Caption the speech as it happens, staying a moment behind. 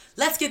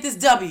Let's get this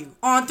W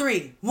on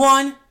three.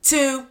 1,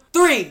 2,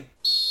 3.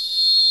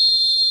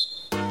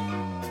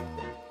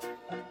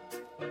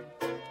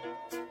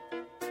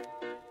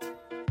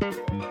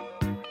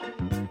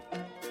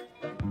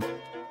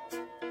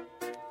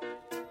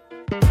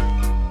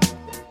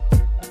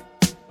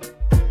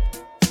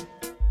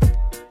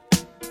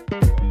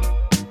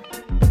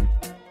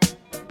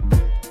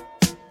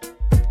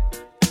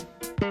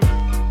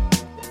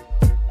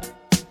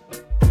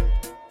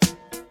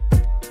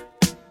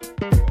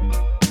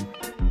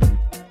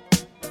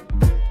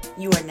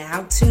 You are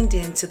now tuned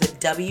in to the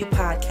W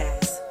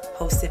Podcast,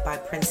 hosted by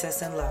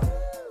Princess and Love.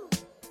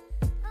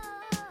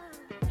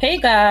 Hey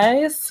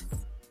guys,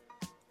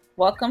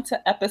 welcome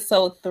to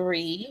episode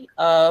 3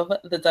 of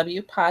the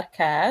W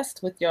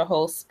Podcast with your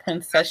hosts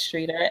Princess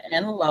Streeter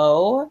and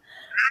Lo.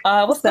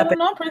 What's going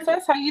on,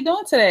 Princess? How you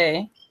doing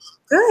today?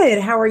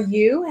 Good. How are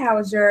you?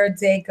 How's your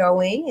day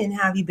going? And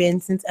how have you been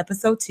since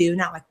episode 2?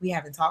 Not like we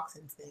haven't talked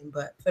since then,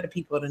 but for the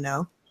people to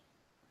know.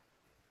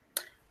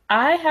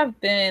 I have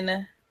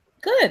been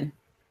good.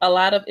 A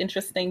lot of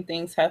interesting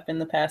things happened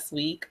the past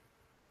week,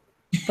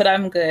 but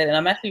I'm good. And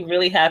I'm actually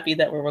really happy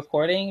that we're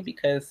recording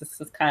because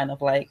this is kind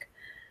of like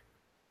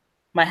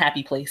my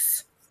happy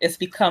place. It's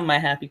become my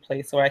happy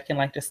place where I can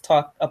like just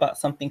talk about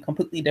something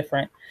completely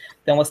different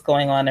than what's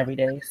going on every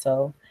day.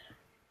 So,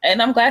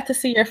 and I'm glad to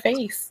see your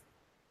face.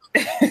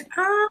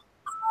 Oh,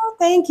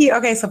 thank you.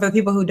 Okay, so for the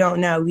people who don't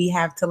know, we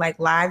have to like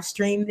live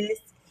stream this,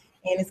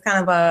 and it's kind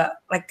of a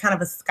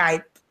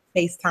Skype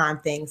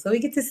FaceTime thing. So we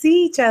get to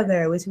see each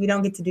other, which we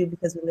don't get to do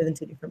because we live in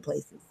 2 different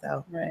places.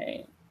 So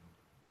right.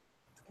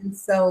 And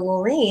so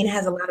Laureen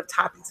has a lot of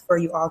topics for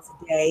you all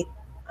today.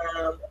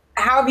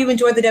 How have you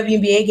enjoyed the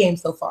WNBA game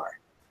so far?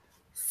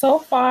 So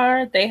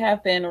far, they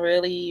have been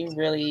really,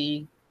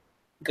 really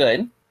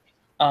good.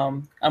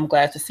 I'm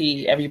glad to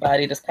see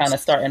everybody just kind of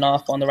starting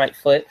off on the right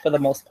foot for the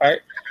most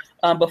part.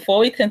 Before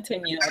we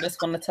continue, I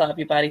just want to tell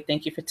everybody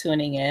thank you for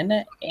tuning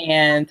in.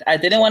 And I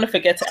didn't want to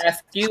forget to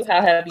ask you,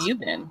 how have you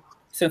been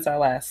since I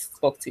last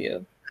spoke to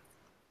you?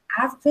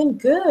 I've been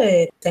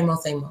good. Same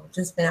old.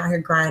 Just been out here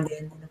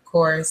grinding. And of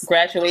course,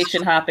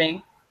 graduation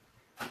hopping.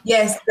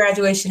 Yes,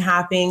 graduation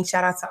hopping.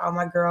 Shout out to all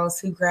my girls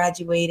who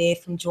graduated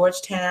from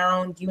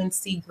Georgetown,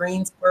 UNC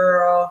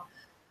Greensboro.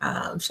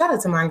 Shout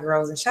out to my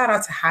girls and shout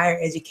out to higher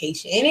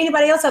education and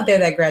anybody else out there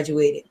that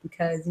graduated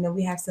because,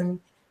 we have some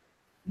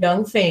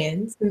young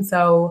fans. And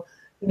so,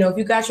 if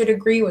you got your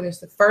degree, whether it's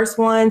the first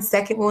one,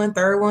 second one,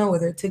 third one,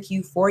 whether it took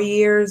you 4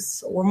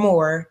 years or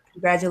more,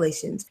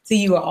 congratulations to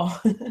you all.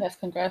 Yes,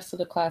 congrats to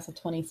the class of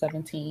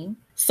 2017.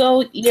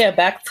 So,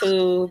 back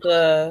to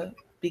the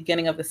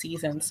beginning of the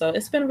season. So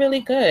it's been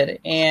really good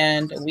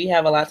and we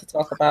have a lot to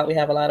talk about. We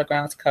have a lot of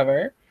ground to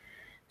cover.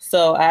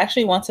 So I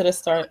actually wanted to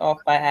start off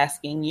by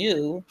asking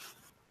you,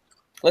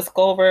 let's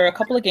go over a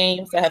couple of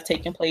games that have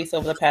taken place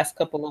over the past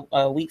couple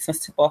of weeks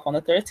since tip-off on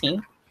the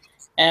 13th.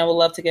 And we'd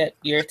love to get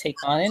your take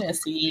on it and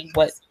see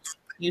what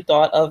you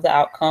thought of the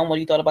outcome, what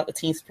you thought about the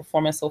team's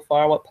performance so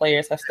far, what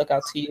players have stuck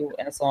out to you,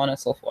 and so on and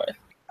so forth.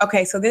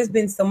 Okay, so there's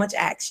been so much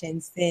action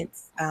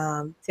since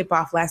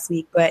tip-off last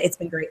week, but it's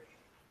been great.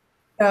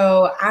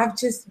 So I've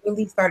just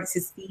really started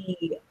to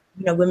see,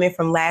 women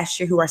from last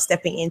year who are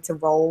stepping into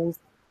roles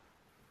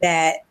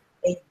that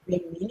they've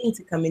been meaning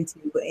to come into.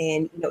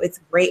 And, it's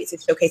great to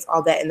showcase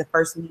all that in the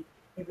first week.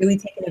 They've really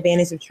taken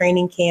advantage of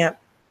training camp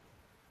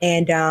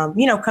and,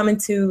 coming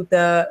to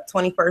the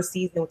 21st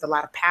season with a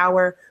lot of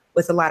power,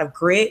 with a lot of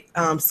grit,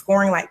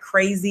 scoring like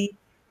crazy.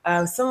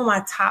 Some of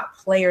my top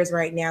players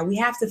right now, we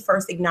have to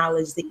first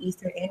acknowledge the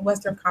Eastern and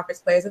Western Conference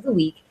Players of the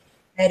Week.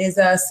 That is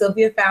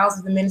Sylvia Fowles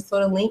of the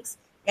Minnesota Lynx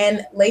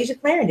and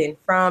Lavar Clarendon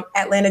from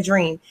Atlanta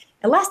Dream.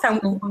 And last time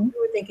we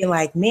were thinking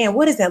like, man,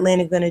 what is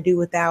Atlanta going to do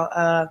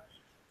without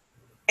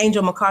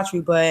Angel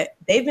McCautry? But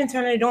they've been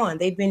turning it on.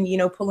 They've been,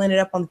 pulling it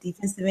up on the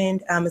defensive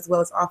end as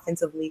well as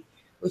offensively,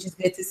 which is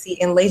good to see.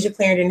 And Lavar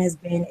Clarendon has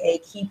been a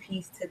key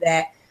piece to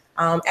that,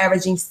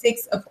 averaging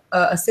 6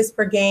 assists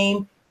per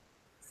game,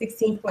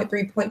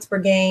 16.3 points per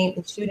game,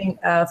 and shooting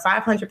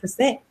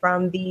 500%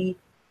 from the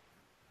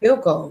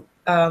field goal.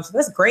 So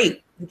that's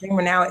great. The Dream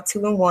are now at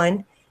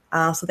 2-1.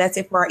 So that's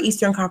it for our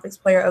Eastern Conference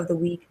Player of the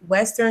Week.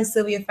 Western,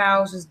 Sylvia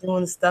Fowles just doing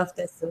the stuff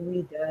that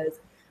Sylvia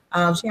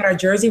does. She had her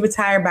jersey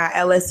retired by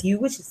LSU,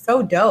 which is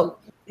so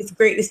dope. It's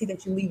great to see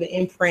that you leave an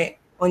imprint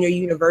on your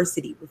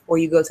university before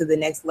you go to the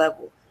next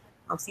level.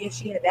 So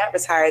she had that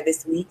retired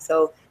this week.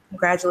 So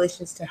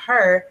congratulations to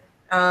her.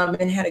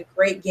 And had a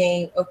great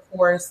game, of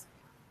course.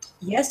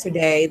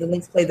 Yesterday, the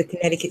Lynx played the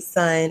Connecticut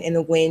Sun in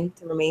the win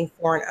to remain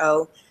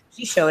 4-0.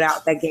 She showed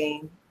out that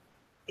game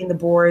in the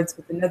boards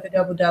with another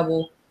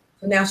double-double.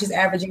 So now she's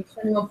averaging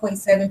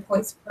 21.7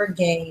 points per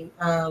game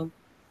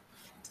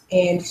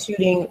and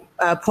shooting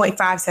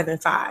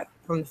 .575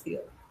 from the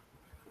field.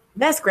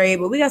 That's great,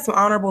 but we got some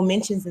honorable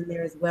mentions in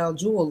there as well.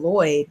 Jewel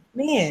Lloyd,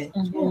 man,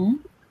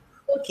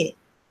 cooking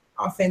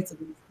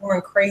offensively,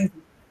 scoring crazy.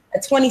 A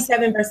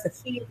 27 versus the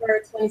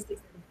Fever, 26 versus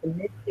the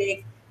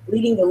Mystics,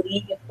 leading the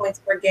league in points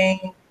per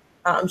game.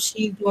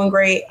 She's doing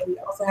great. And we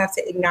also have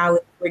to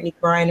acknowledge Brittany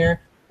Griner,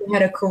 who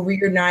had a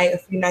career night a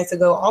few nights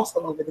ago,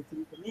 also over the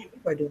season. Man,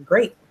 people are doing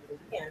great.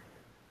 Yeah.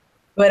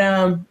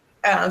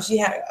 But she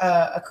had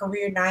a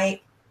career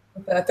night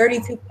with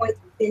 32 points,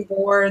 10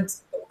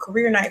 boards.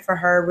 Career night for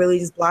her, really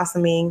just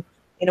blossoming.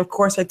 And of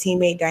course, her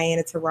teammate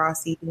Diana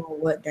Taurasi doing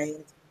what Diana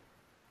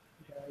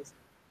does.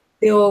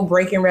 Still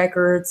breaking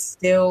records,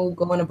 still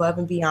going above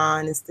and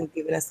beyond, and still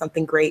giving us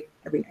something great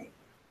every night.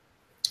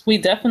 We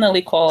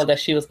definitely called that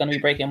she was going to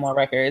be breaking more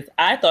records.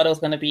 I thought it was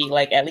going to be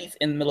like at least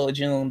in the middle of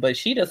June, but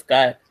she just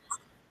got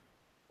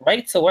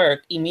right to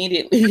work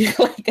immediately.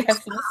 Like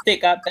as soon as they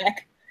got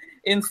back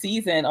in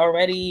season,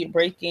 already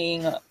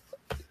breaking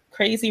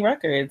crazy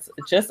records.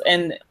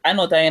 And I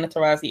know Diana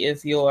Taurasi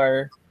is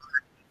your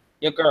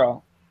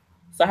girl.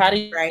 So how do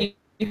you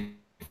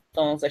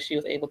feel that she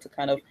was able to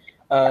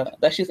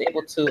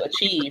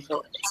achieve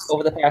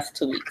over the past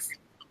 2 weeks?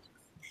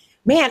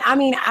 Man, I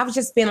mean, I've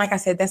just been, like I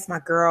said, that's my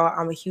girl.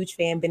 I'm a huge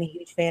fan, been a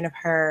huge fan of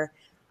her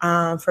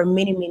for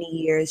many, many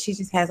years. She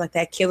just has like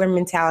that killer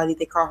mentality.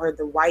 They call her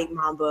the White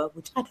Mamba,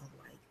 which I don't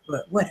like,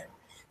 but whatever.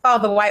 Call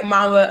the White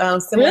Mamba.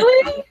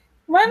 Really?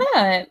 Why not?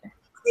 I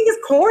think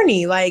it's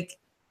corny. Like,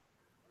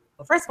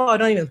 well, first of all, it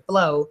don't even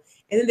flow.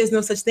 And then there's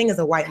no such thing as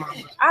a White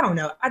Mamba. I don't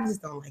know. I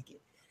just don't like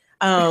it.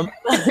 But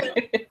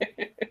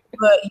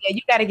yeah, you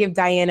got to give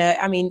Diana,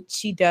 I mean,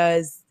 she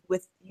does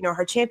with,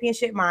 her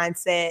championship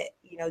mindset,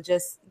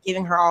 just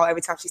giving her all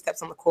every time she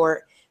steps on the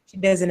court. She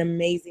does an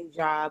amazing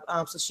job.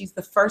 So she's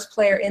the first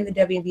player in the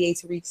WNBA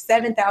to reach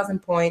 7,000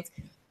 points,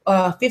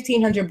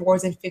 1,500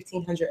 boards, and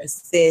 1,500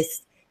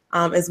 assists,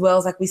 as well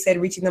as, like we said,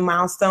 reaching the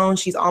milestone.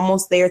 She's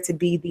almost there to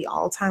be the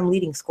all-time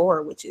leading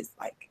scorer, which is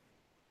like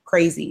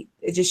crazy.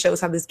 It just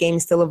shows how this game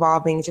is still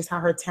evolving, just how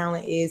her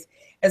talent is,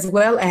 as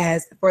well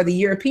as for the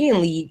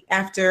European League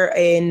after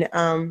an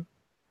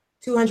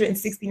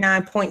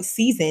 269-point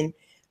season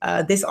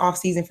this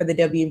offseason for the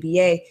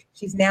WNBA.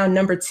 She's now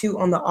number 2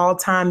 on the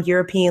all-time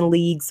European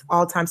League's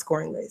all-time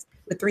scoring list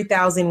with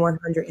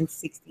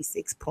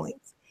 3,166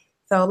 points.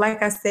 So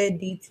like I said,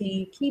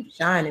 DT, keep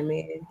shining,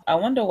 man. I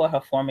wonder what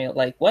her formula,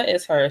 like, what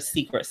is her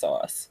secret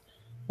sauce?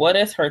 What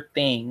is her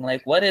thing?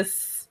 Like, what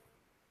does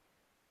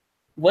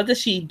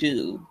she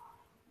do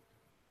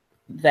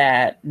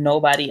that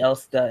nobody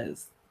else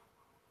does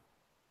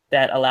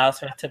that allows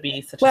her to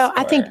be such a scorer?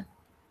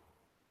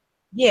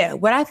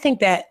 What I think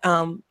that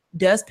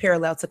does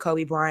parallel to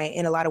Kobe Bryant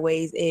in a lot of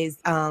ways is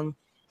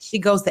she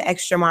goes the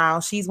extra mile.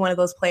 She's one of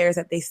those players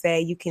that they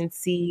say you can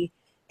see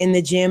in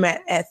the gym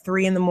at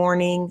 3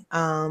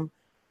 a.m,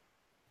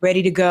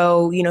 ready to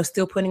go,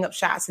 still putting up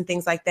shots and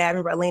things like that. I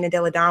remember Elena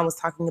Delle Donne was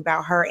talking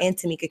about her and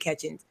Tamika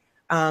Catchings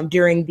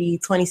during the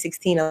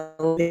 2016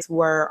 Olympics,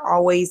 were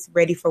always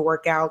ready for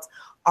workouts,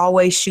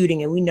 always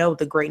shooting. And we know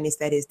the greatness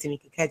that is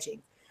Tamika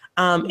Catchings.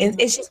 And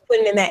it's just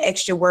putting in that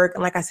extra work.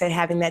 And like I said,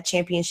 having that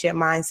championship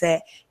mindset,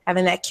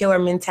 having that killer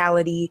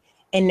mentality.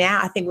 And now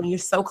I think when you're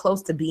so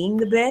close to being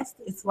the best,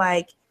 it's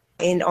like,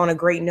 and on a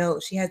great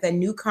note, she has that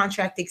new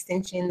contract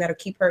extension that'll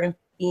keep her in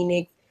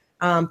Phoenix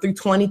through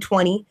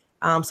 2020.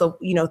 So,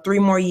 3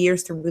 more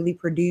years to really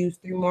produce,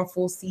 3 more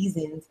full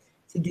seasons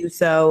to do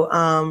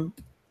so.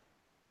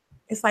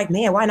 It's like,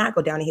 man, why not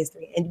go down in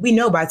history? And we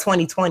know by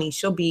 2020,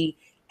 she'll be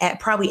at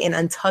probably an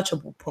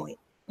untouchable point.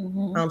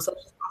 So it's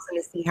awesome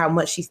to see how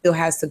much she still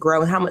has to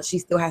grow and how much she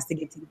still has to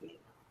get to the game.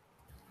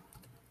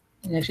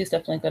 Yeah, she's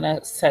definitely going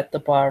to set the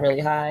bar really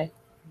high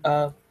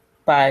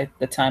by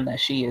the time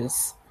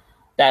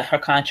that her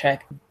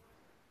contract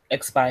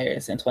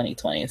expires in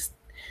 2020. It's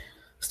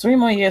 3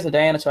 more years of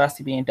Diana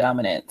Taurasi being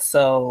dominant.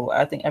 So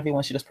I think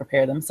everyone should just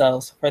prepare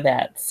themselves for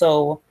that.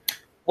 So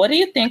what do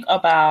you think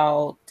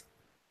about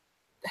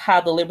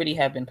how the Liberty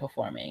have been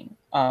performing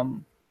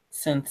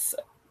since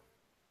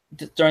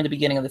during the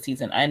beginning of the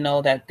season? I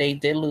know that they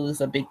did lose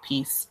a big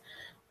piece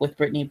with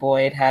Brittany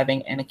Boyd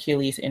having an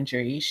Achilles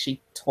injury. She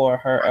tore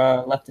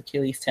her left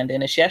Achilles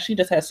tendon, and she actually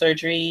just had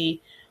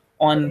surgery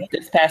on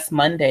this past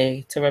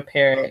Monday to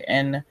repair it,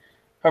 and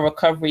her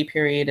recovery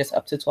period is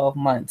up to 12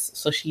 months.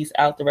 So she's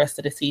out the rest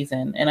of the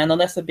season. And I know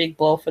that's a big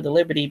blow for the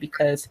Liberty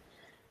because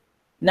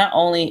not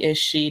only is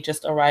she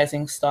just a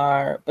rising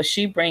star, but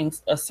she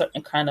brings a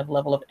certain kind of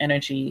level of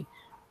energy.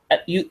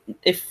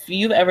 If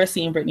you've ever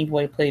seen Brittany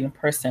Boyd play in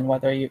person,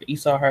 whether you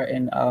saw her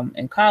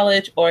in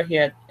college or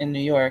here in New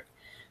York,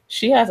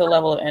 she has a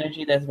level of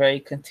energy that's very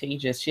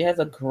contagious. She has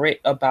a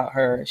grit about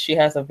her. She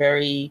has a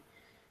very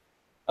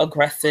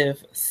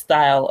aggressive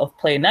style of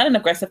play. Not an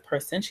aggressive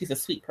person. She's a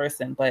sweet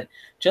person, but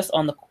just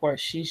on the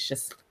court,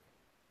 it's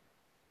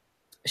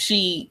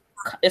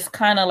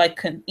kind of like,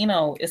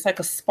 it's like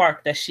a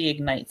spark that she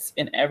ignites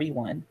in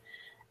everyone.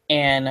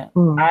 And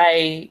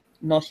I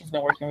know she's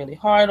been working really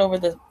hard over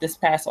this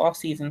past off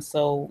season.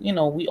 So,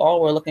 we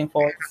all were looking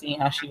forward to seeing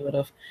how she would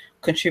have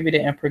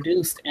contributed and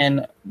produced.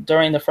 And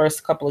during the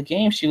first couple of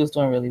games, she was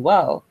doing really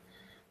well.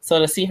 So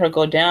to see her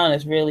go down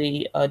is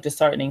really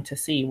disheartening to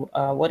see.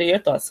 What are your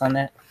thoughts on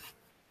that?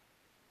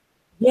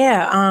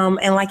 Yeah,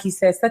 and like you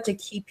said, such a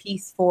key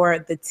piece for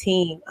the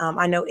team.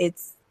 I know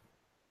it's,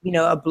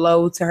 a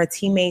blow to her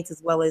teammates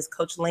as well as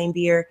Coach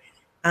Lanebeer.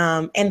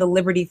 and the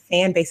Liberty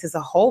fan base as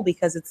a whole,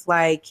 because it's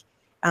like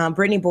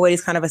Brittany Boyd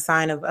is kind of a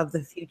sign of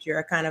the future,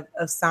 a kind of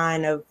a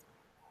sign of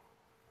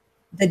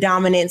the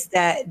dominance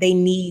that they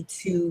need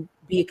to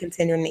be a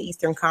contender in the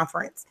Eastern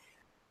Conference.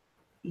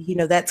 You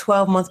know, that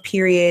 12-month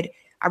period,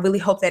 I really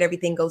hope that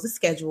everything goes as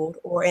scheduled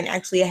and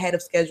actually ahead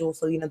of schedule.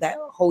 So, you know, that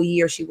whole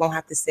year she won't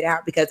have to sit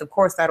out, because, of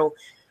course, that'll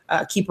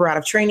keep her out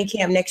of training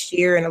camp next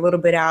year and a little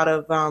bit out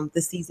of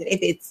the season, if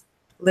it's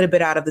a little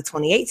bit out of the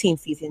 2018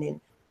 season.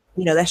 And,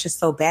 you know, that's just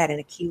so bad. An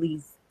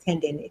Achilles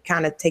tendon, it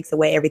kind of takes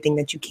away everything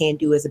that you can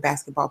do as a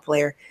basketball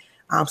player.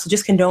 So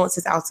just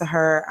condolences out to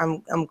her.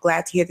 I'm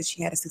glad to hear that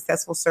she had a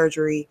successful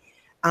surgery.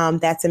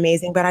 That's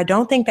amazing. But I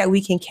don't think that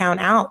we can count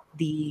out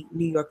the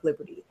New York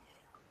Liberty,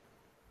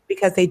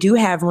 because they do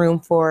have room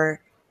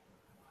for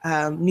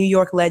New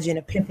York legend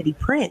Epiphany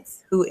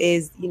Prince, who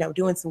is, you know,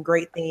 doing some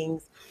great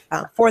things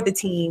for the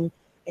team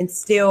and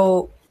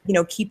still, you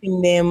know,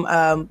 keeping them,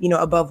 you know,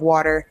 above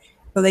water.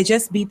 So they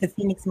just beat the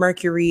Phoenix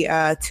Mercury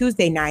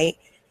Tuesday night,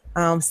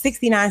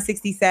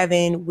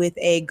 69-67 with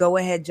a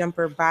go-ahead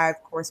jumper by,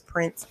 of course,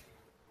 Prince.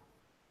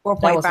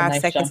 4.5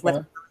 nice seconds jumper.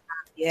 left.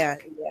 Yeah,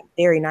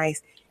 very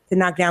nice to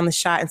knock down the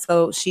shot. And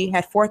so she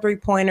had 4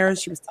 3-pointers.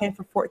 She was 10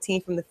 for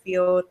 14 from the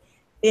field,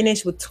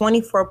 finished with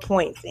 24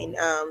 points. And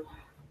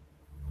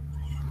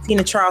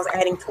Tina Charles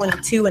adding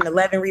 22 and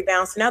 11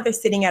 rebounds. So now they're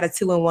sitting at a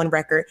 2-1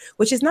 record,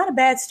 which is not a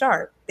bad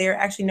start. They're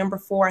actually number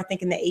 4, I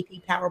think, in the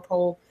AP Power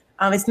Poll.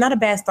 It's not a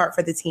bad start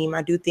for the team.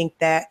 I do think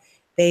that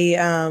they,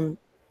 you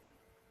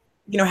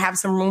know, have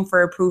some room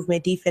for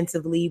improvement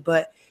defensively,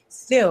 but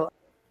still,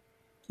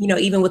 you know,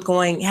 even with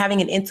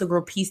having an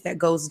integral piece that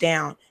goes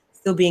down,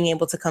 still being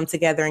able to come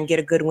together and get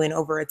a good win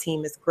over a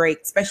team is great,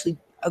 especially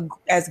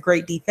as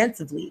great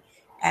defensively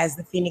as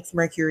the Phoenix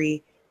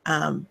Mercury.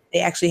 They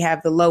actually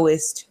have the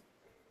lowest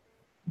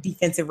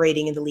defensive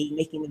rating in the league,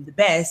 making them the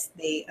best.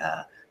 They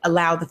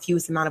allow the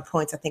fewest amount of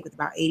points, I think, with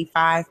about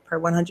 85 per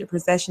 100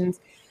 possessions.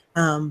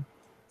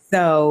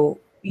 So,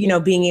 you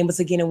know, being able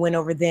to get a win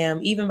over them,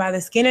 even by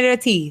the skin of their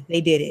teeth, they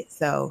did it.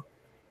 So,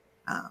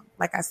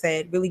 like I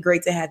said, really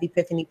great to have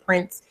Epiphany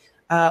Prince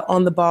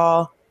on the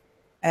ball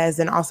as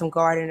an awesome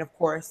guard, and of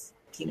course,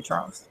 Tina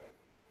Charles.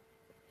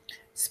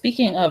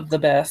 Speaking of the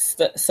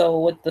best, so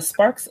with the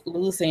Sparks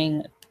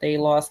losing, they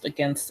lost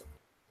against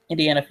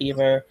Indiana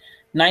Fever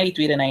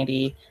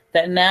 93-90.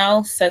 That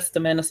now sets the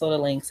Minnesota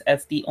Lynx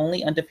as the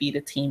only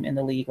undefeated team in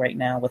the league right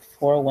now, with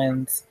 4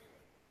 wins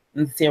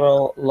and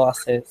 0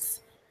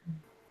 losses.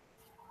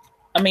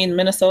 I mean,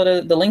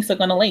 Minnesota, the Lynx are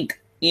going to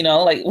link. You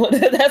know, like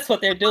that's what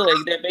they're doing.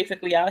 They're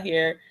basically out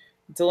here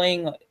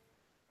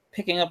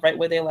picking up right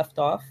where they left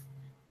off.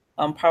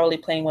 Probably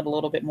playing with a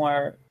little bit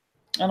more,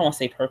 I don't want to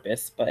say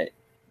purpose, but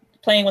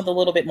playing with a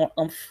little bit more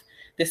oomph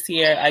this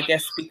year, I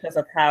guess, because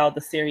of how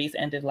the series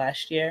ended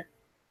last year.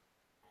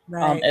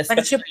 Right.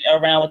 Especially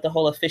around with the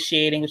whole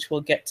officiating, which we'll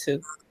get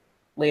to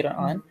later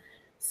on.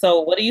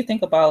 So what do you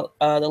think about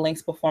the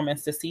Lynx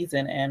performance this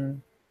season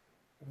and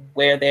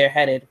where they're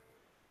headed?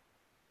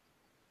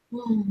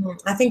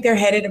 I think they're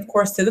headed, of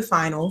course, to the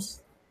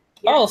finals.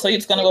 Oh, so you're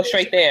just going to go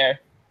straight there?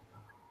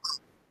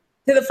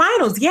 To the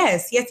finals,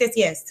 yes. To a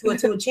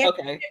championship,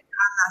 Okay. I'm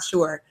not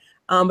sure.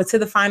 But to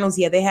the finals,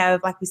 yeah, they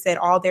have, like we said,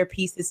 all their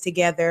pieces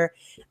together.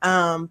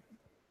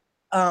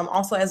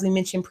 Also, as we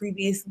mentioned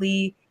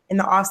previously, in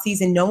the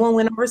offseason, no one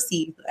went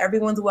overseas.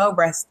 Everyone's well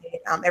rested.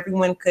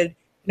 Everyone could,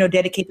 you know,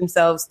 dedicate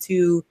themselves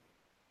to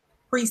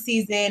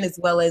preseason as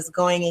well as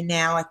going in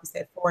now, like we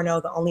said,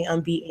 4-0, the only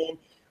unbeaten,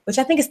 which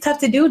I think is tough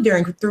to do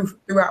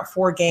throughout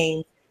 4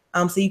 games.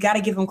 So you got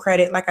to give them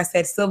credit. Like I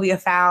said, Sylvia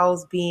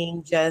Fowles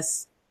being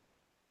just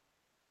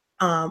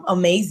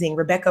amazing.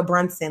 Rebecca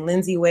Brunson,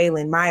 Lindsay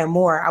Whalen, Maya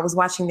Moore. I was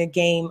watching their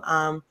game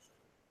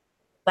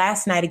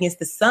last night against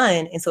the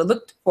Sun, and so it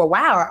looked for a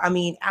while. I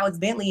mean, Alex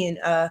Bentley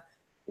and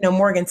you know,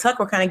 Morgan Tuck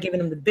were kind of giving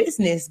them the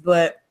business,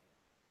 but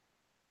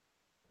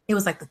it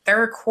was like the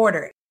third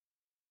quarter,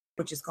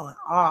 which is going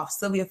off.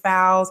 Sylvia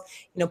Fowles,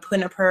 you know,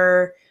 putting up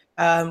her,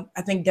 I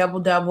think,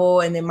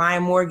 double-double, and then Maya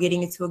Moore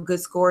getting into a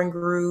good scoring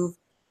groove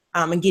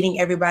and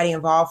getting everybody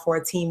involved for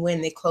a team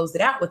win. They closed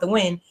it out with a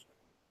win.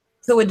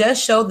 So it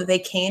does show that they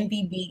can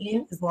be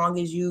beaten as long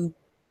as you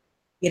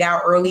get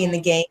out early in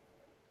the game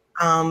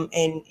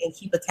and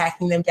keep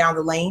attacking them down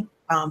the lane.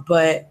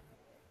 But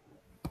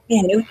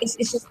man, it's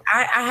just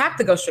I have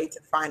to go straight to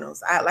the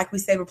finals. Like we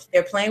said,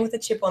 they're playing with a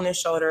chip on their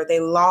shoulder. They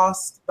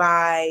lost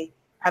by,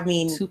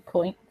 2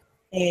 points.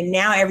 And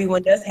now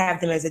everyone does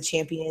have them as a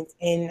champion.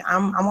 And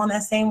I'm on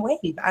that same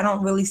wave. I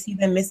don't really see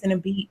them missing a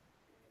beat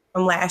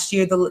from last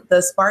year.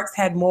 The Sparks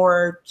had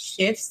more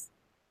shifts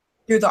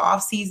through the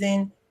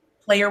offseason,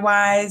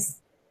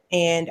 player-wise.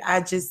 And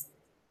I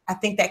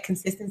think that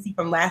consistency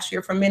from last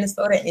year from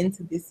Minnesota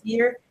into this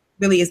year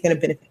really is going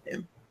to benefit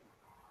them.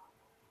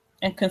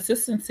 And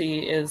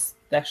consistency is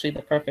actually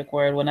the perfect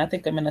word. When I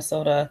think of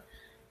Minnesota,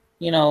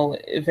 you know,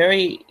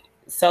 very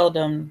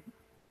seldom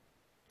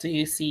do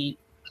you see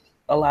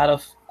a lot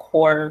of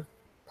core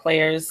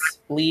players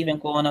leave and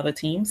go on other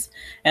teams.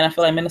 And I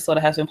feel like Minnesota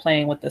has been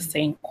playing with the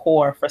same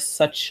core for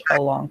such a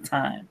long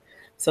time.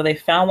 So they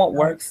found what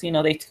works. You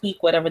know, they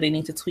tweak whatever they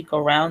need to tweak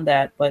around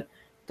that. But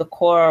the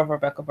core of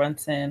Rebecca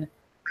Brunson,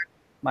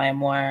 Maya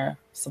Moore,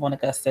 Simone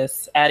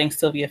Augustus, adding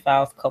Sylvia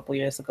Fowles a couple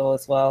years ago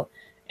as well,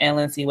 and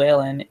Lindsay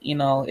Whalen, you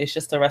know, it's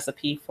just a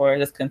recipe for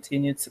this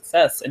continued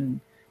success. And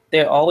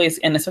they're always,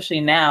 and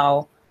especially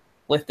now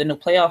with the new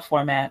playoff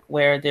format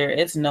where there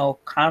is no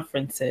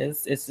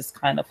conferences, it's just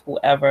kind of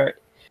whoever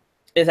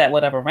is at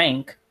whatever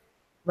rank.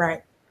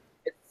 Right.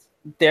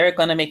 They're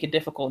going to make it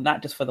difficult,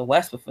 not just for the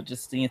West, but for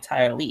just the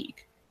entire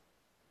league.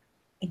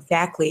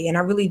 Exactly. And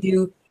I really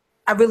do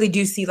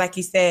see, like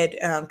you said,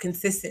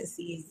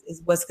 consistency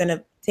is what's going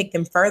to take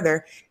them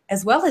further,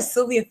 as well as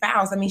Sylvia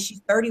Fowles. I mean,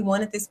 she's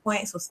 31 at this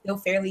point, so still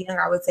fairly young,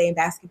 I would say, in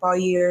basketball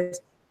years.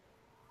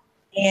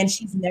 And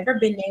she's never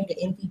been named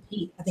an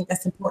MVP. I think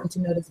that's important to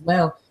note as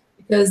well,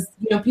 because,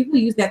 you know, people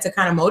use that to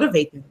kind of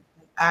motivate them.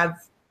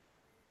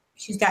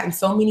 She's gotten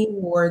so many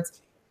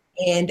awards,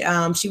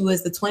 and she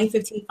was the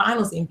 2015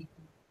 Finals MVP,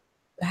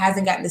 but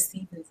hasn't gotten the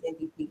season's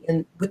MVP.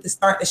 And with the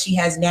start that she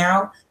has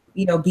now,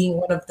 you know, being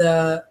one of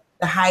the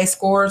highest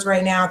scorers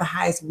right now, the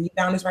highest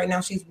rebounders right now,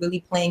 she's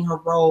really playing her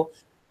role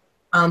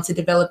to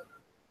develop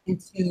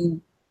into,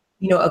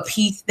 you know, a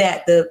piece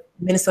that the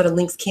Minnesota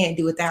Lynx can't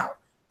do without.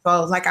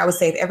 So like I would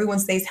say, if everyone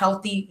stays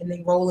healthy and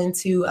they roll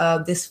into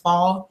this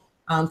fall,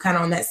 kind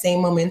of on that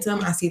same momentum,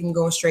 I see them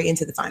going straight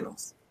into the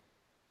finals.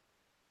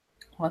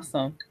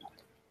 Awesome.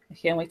 I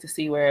can't wait to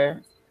see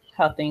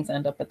how things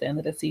end up at the end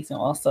of the season.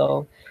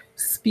 Also,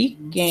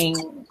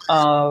 speaking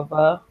of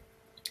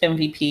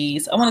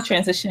MVPs, I want to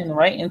transition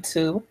right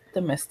into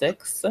the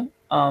Mystics.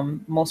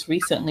 Most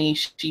recently,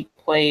 she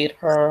played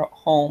her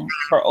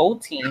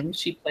old team.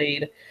 She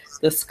played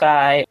the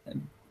Sky.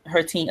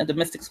 Her team, the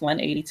Mystics, won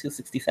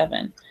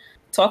 82-67.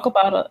 Talk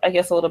about, I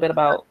guess, a little bit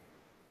about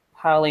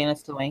how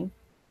Elena's doing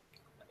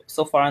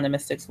so far on the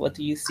Mystics. What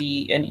do you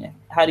see, and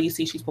how do you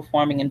see she's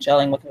performing and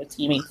gelling with her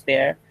teammates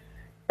there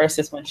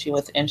versus when she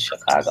was in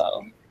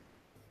Chicago?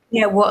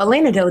 Yeah, well,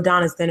 Elena Delle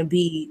Donne is going to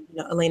be, you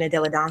know, Elena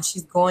Delle Donne.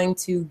 She's going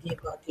to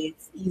get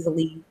buckets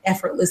easily,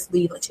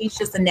 effortlessly. Like, she's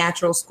just a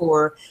natural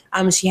scorer.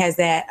 She has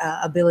that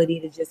ability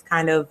to just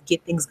kind of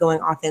get things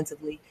going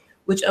offensively,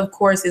 which of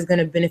course is going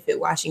to benefit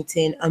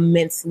Washington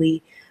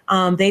immensely.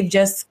 They've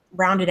just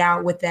rounded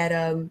out with that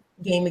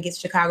game against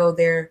Chicago,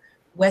 their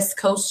West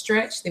Coast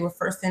stretch. They were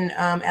first in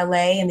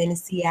LA and then in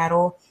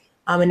Seattle.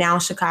 And now in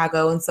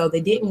Chicago. And so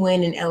they didn't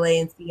win in LA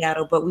and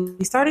Seattle, but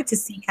we started to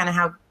see kind of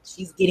how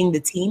she's getting the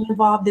team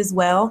involved as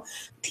well.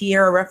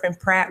 Tierra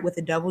Ruffin-Pratt with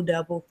a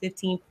double-double,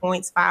 15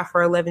 points, 5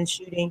 for 11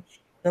 shooting,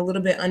 a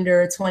little bit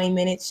under 20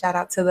 minutes. Shout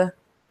out to the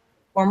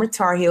former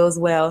Tar Heel as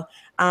well.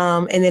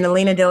 And then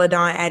Elena Delle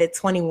Donne added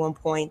 21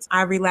 points.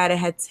 Ivory Latta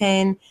had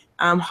 10,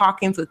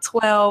 Hawkins with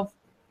 12.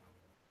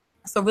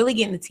 So really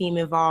getting the team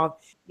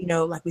involved, you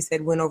know, like we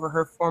said, went over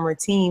her former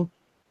team.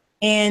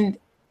 And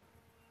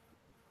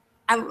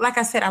like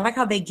I said, I like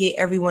how they get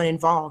everyone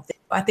involved.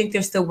 I think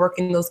they're still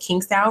working those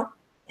kinks out.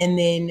 And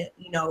then,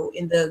 you know,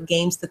 in the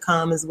games to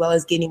come, as well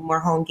as getting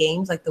more home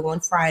games, like the one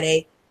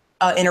Friday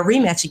in a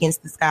rematch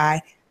against the Sky.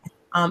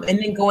 And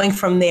then going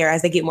from there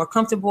as they get more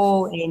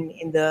comfortable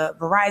in the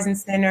Verizon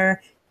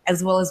Center,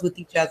 as well as with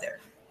each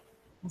other,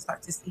 we'll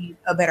start to see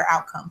a better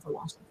outcome for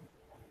Washington.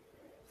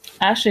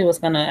 I actually was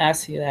going to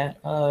ask you that.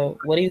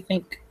 What do you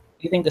think?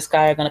 Do you think the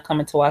Sky are going to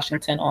come into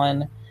Washington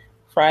on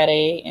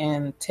Friday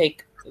and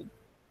take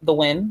the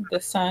win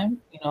this time?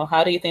 You know,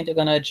 how do you think they're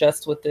going to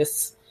adjust with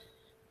this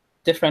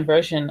different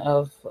version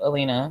of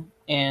Elena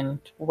and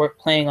work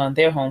playing on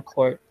their home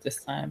court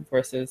this time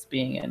versus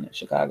being in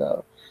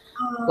Chicago?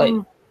 Let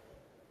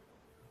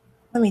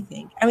me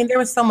think. I mean, there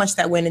was so much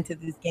that went into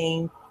this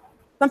game.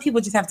 Some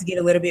people just have to get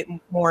a little bit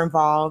more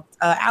involved.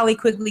 Allie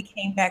Quigley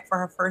came back for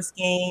her first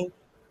game.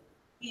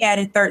 He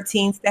added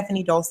 13.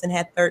 Stephanie Dolson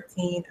had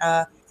 13.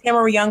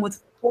 Tamara Young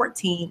with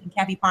 14. And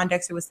Kathy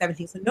Pondexter with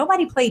 17. So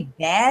nobody played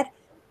bad.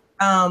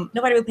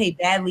 Nobody really played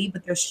badly,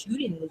 but their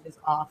shooting was just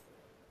off.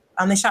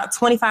 They shot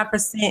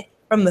 25%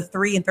 from the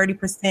three and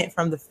 30%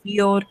 from the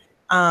field.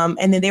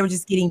 And then they were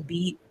just getting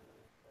beat,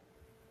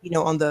 you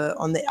know, on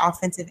the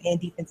offensive and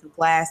defensive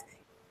glass.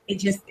 It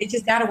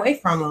just got away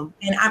from them.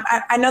 And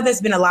I know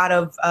there's been a lot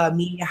of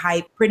media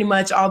hype. Pretty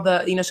much all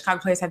the, you know,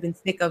 Chicago players have been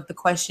sick of the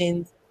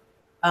questions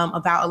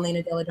about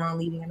Elena Delle Donne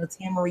leaving. I know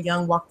Tamara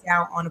Young walked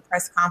out on a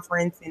press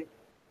conference, and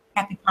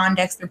Kathy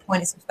Pondexter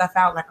pointed some stuff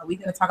out. Like, are we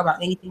going to talk about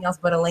anything else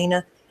but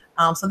Elena?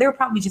 So they were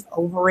probably just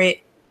over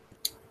it.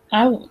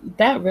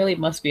 That really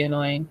must be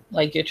annoying.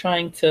 Like, you're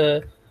trying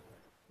to,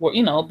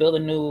 you know,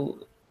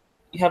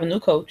 you have a new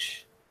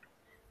coach,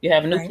 you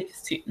have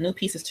new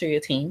pieces to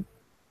your team.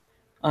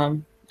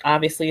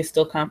 Obviously, it's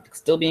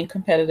still being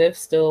competitive,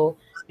 still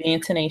being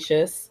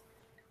tenacious,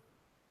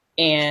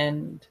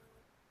 and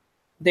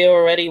there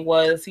already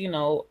was, you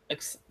know,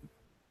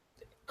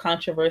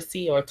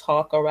 controversy or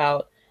talk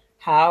about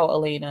how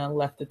Elena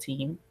left the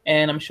team,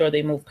 and I'm sure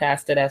they moved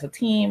past it as a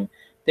team.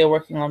 They're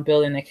working on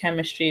building their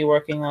chemistry,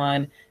 working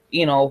on,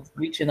 you know,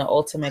 reaching the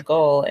ultimate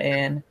goal.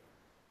 And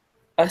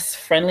us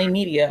friendly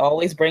media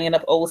always bringing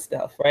up old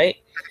stuff, right?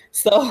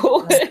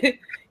 So,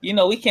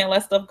 we can't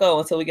let stuff go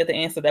until we get the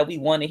answer that we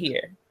want to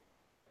hear.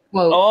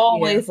 Well,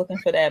 Always looking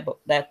for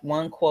that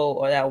one quote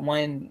or that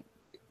one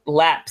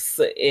lapse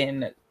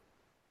in,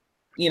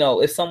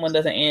 if someone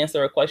doesn't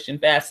answer a question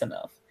fast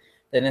enough,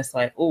 then it's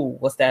like, ooh,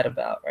 what's that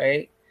about,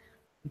 right?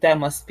 That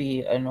must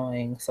be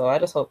annoying. So I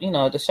just hope,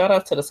 just shout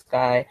out to the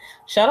Sky.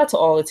 Shout out to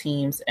all the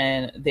teams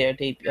and their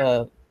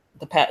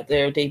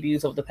their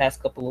debuts over the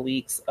past couple of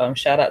weeks.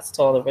 Shout outs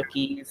to all the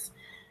rookies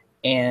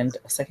and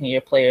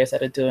second-year players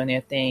that are doing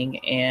their thing.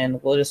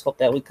 And we'll just hope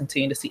that we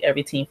continue to see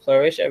every team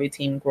flourish, every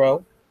team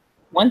grow.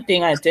 One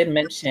thing I did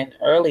mention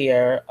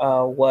earlier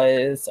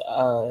was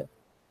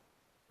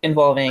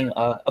involving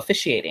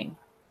officiating.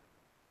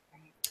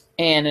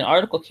 And an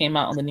article came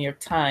out on the New York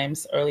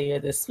Times earlier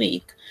this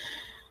week,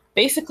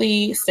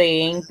 basically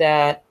saying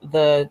that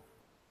the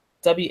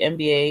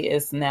WNBA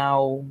is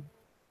now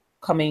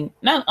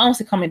not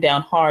honestly coming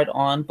down hard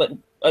on, but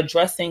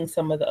addressing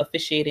some of the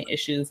officiating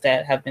issues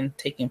that have been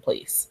taking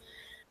place.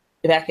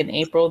 Back in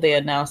April, they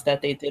announced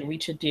that they did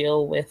reach a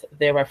deal with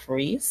their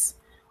referees.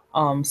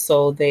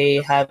 So they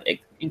have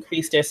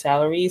increased their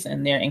salaries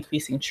and they're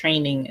increasing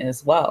training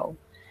as well.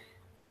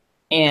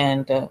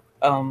 And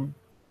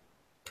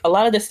a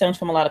lot of this stems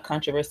from a lot of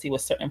controversy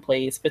with certain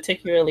plays,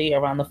 particularly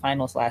around the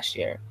finals last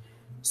year.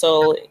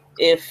 So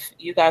if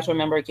you guys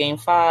remember Game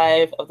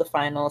 5 of the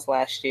finals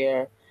last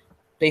year,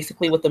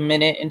 basically with a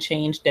minute and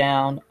change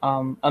down,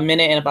 a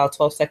minute and about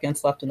 12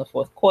 seconds left in the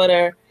fourth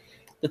quarter,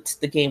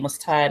 the game was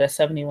tied at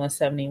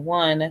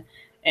 71-71,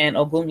 and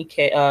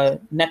Nneka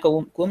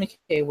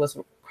Ogwumike was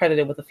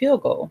credited with a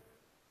field goal.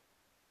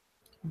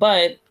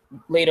 But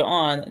later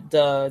on,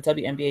 the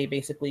WNBA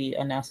basically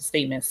announced a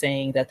statement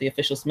saying that the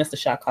officials missed a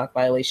shot clock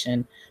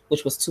violation,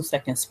 which was 2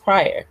 seconds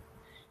prior.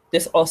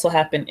 This also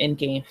happened in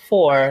Game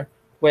 4,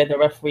 where the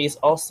referees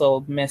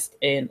also missed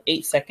an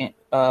 8-second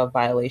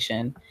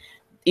violation.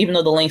 Even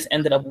though the Lynx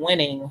ended up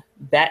winning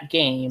that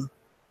game,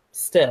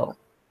 still,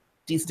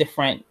 these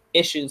different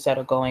issues that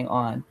are going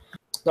on.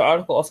 The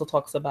article also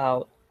talks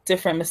about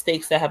different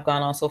mistakes that have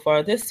gone on so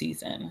far this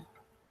season.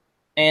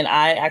 And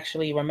I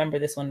actually remember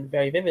this one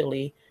very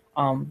vividly.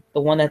 The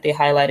one that they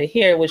highlighted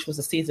here, which was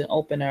the season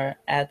opener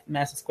at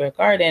Madison Square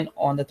Garden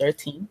on the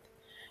 13th,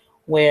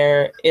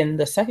 where in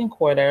the second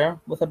quarter,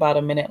 with about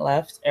a minute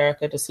left,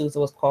 Erica D'Souza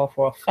was called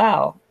for a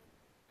foul.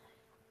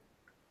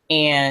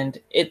 And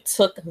it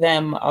took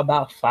them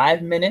about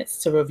 5 minutes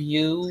to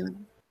review.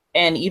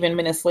 And even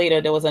minutes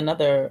later, there was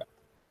another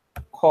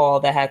call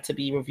that had to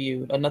be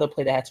reviewed, another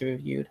play that had to be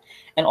reviewed.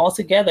 And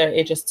altogether,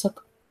 it just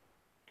took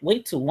way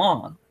too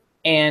long.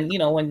 And,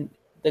 when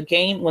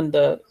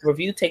the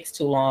review takes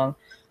too long,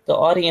 the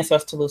audience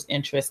starts to lose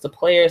interest. The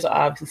players are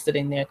obviously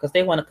sitting there because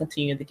they want to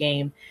continue the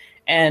game.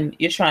 And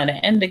you're trying to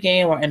end the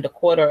game or end a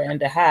quarter or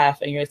end a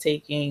half, and you're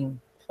taking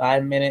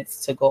 5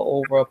 minutes to go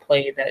over a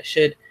play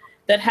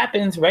that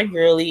happens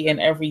regularly in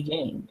every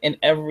game, in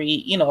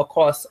every,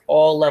 across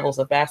all levels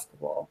of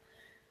basketball.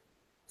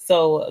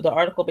 So the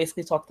article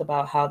basically talked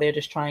about how they're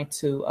just trying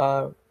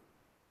to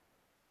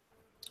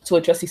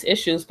address these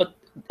issues, but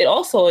it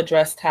also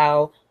addressed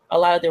how a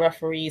lot of the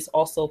referees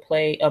also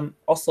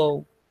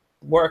also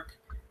work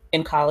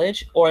in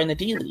college or in the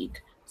D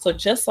League. So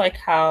just like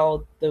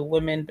how the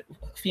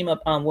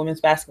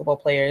women's basketball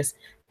players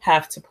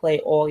have to play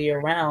all year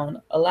round,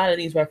 a lot of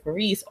these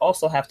referees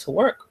also have to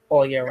work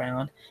all year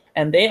round,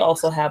 and they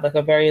also have like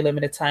a very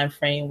limited time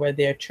frame where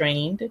they're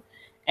trained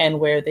and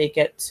where they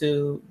get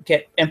to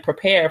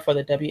prepare for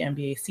the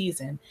WNBA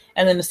season.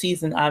 And then the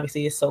season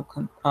obviously is so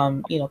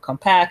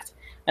compact.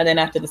 And then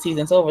after the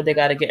season's over, they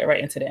got to get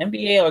right into the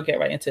NBA or get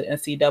right into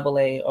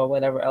NCAA or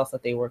whatever else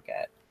that they work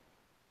at.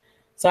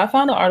 So I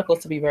found the article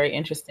to be very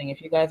interesting.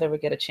 If you guys ever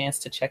get a chance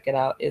to check it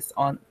out, it's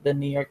on the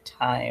New York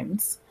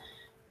Times.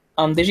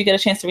 Did you get a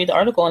chance to read the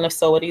article? And if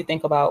so, what do you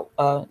think about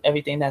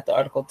everything that the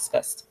article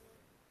discussed?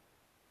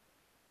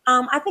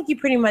 I think you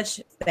pretty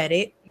much said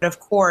it. But of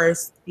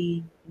course,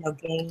 the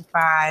Game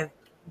 5,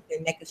 the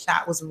Nneka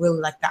shot was really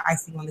like the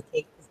icing on the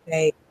cake to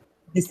say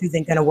this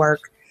isn't going to work.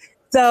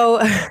 So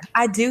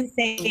I do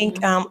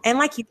think, and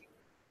like you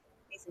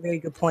made some very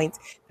good points,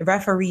 the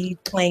referee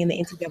playing in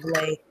the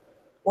NCAA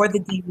or the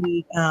D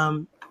League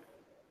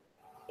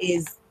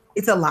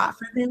it's a lot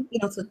for them,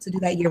 to do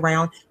that year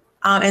round.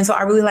 And so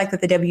I really like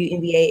that the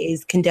WNBA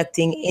is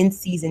conducting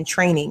in-season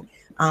training.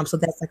 So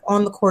that's like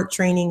on the court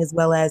training as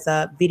well as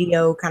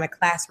video kind of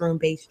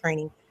classroom-based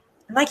training.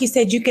 And like you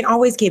said, you can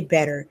always get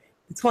better.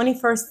 The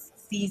 21st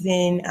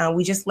season,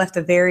 we just left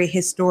a very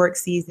historic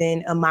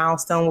season, a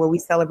milestone where we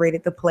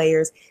celebrated the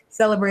players,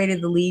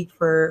 celebrated the league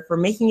for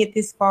making it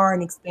this far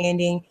and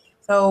expanding.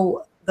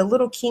 So the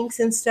little kinks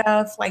and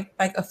stuff like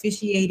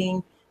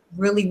officiating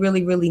really,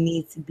 really, really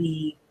needs to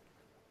be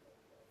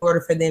in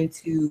order for them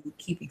to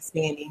keep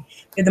expanding.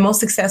 They're the most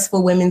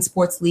successful women's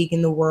sports league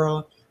in the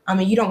world. I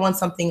mean, you don't want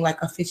something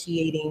like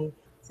officiating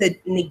to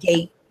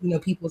negate,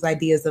 people's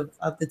ideas of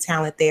the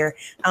talent there.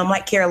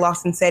 Like Kara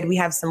Lawson said, we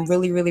have some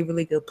really, really,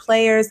 really good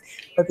players,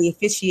 but the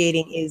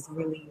officiating is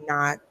really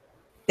not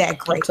that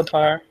great. Up to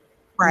par.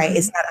 right?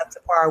 It's not up to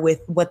par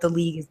with what the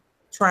league is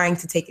trying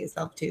to take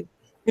itself to.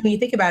 When you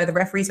think about it, the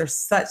referees are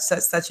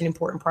such an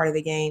important part of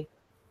the game.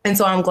 And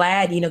so I'm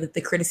glad, that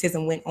the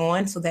criticism went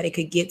on so that it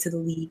could get to the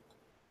league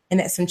and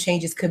that some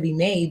changes could be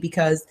made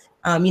because,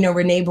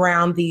 Renee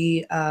Brown,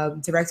 the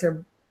director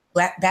of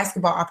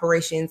basketball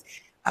operations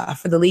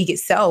for the league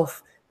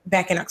itself,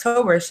 back in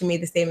October, she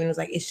made the statement, was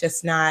like, it's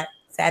just not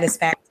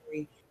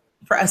satisfactory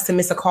for us to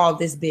miss a call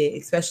this big,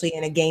 especially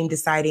in a game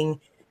deciding,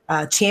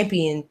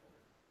 champion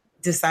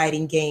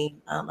deciding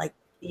game.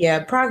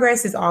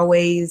 Progress is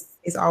always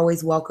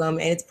welcome,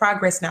 and it's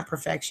progress, not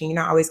perfection. You're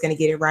not always going to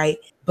get it right.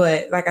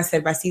 But like I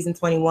said, by season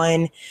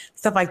 21,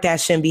 stuff like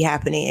that shouldn't be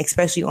happening,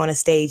 especially on a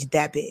stage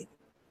that big.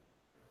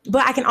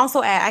 But I can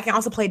also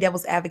play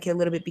devil's advocate a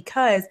little bit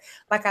because,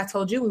 like I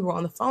told you, we were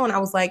on the phone. I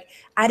was like,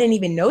 I didn't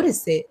even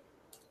notice it,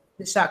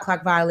 the shot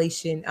clock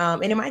violation.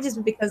 And it might just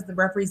be because the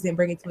referees didn't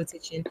bring it to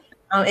attention.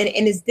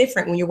 And it's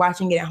different when you're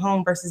watching it at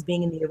home versus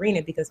being in the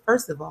arena because,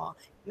 first of all,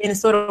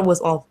 Minnesota was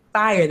on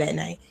fire that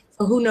night.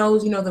 So who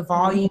knows, the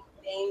volume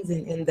of things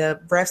and the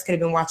refs could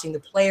have been watching the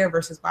player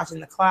versus watching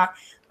the clock.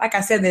 Like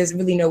I said, there's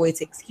really no way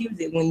to excuse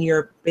it when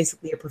you're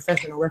basically a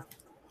professional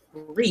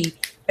referee.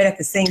 But at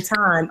the same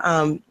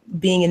time,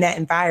 being in that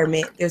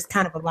environment, there's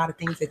kind of a lot of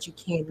things that you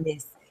can't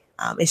miss.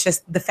 It's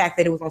just the fact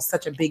that it was on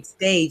such a big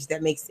stage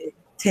that makes it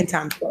 10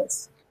 times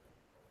worse.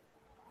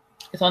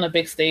 It's on a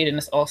big stage, and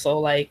it's also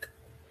like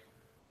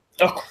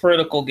a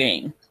critical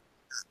game,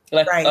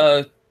 like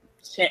a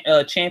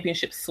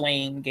championship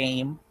swaying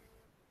game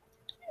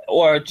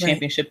or a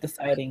championship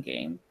deciding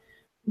game.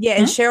 Yeah,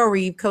 and Cheryl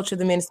Reeve, coach of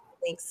the Minnesota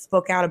Lynx,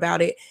 spoke out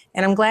about it,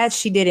 and I'm glad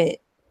she didn't,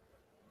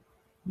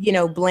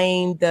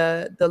 blame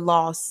the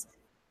loss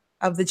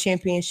of the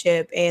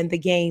championship and the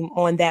game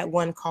on that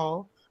one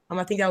call.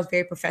 I think that was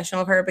very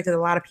professional of her because a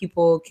lot of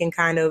people can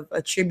kind of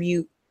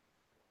attribute,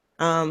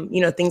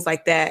 things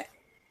like that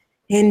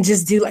and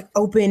just do like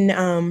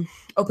open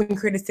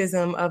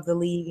criticism of the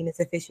league and its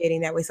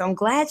officiating that way. So I'm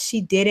glad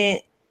she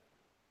didn't.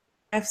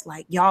 Refs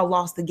like, y'all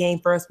lost the game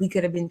first. We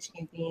could have been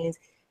champions.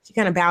 She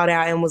kind of bowed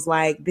out and was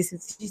like,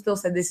 she still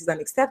said this is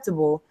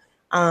unacceptable.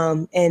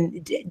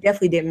 And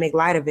definitely didn't make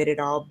light of it at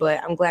all.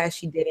 But I'm glad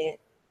she didn't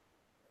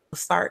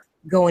start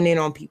going in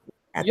on people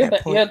at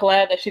that point. You're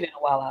glad that she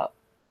didn't wild out.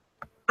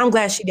 I'm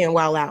glad she didn't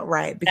wild out,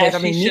 right? Because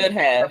she should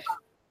have.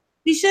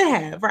 She should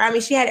have,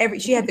 right? She had the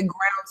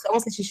grounds. I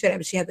won't say she should have,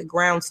 but she had the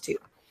grounds to.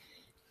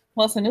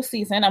 Well, it's a new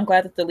season. I'm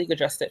glad that the league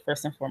addressed it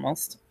first and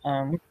foremost.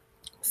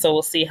 So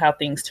we'll see how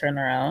things turn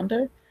around,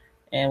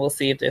 and we'll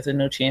see if there's a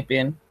new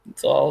champion.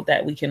 It's all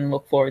that we can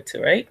look forward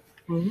to, right?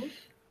 Mm-hmm.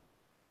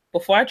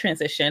 Before I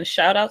transition,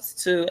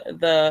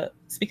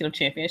 speaking of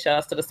champions, shout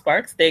outs to the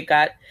Sparks. They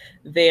got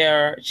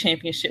their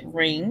championship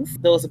rings.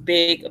 Those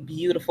big,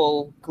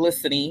 beautiful,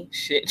 glistening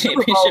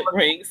championship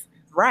rings.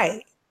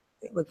 Right.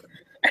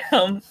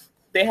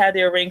 They had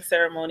their ring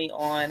ceremony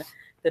on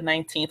the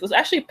 19th. It was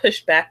actually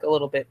pushed back a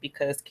little bit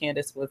because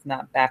Candace was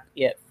not back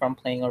yet from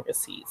playing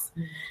overseas.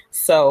 Mm-hmm.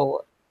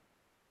 So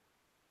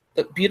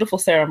the beautiful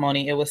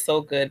ceremony. It was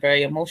so good,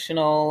 very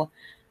emotional,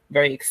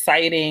 very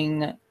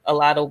exciting. A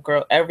lot of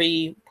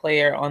every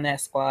player on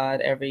that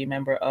squad, every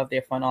member of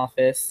their front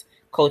office,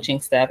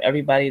 coaching staff,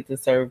 everybody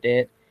deserved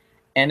it.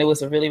 And it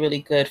was a really, really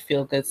good,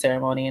 feel-good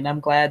ceremony. And I'm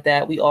glad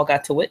that we all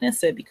got to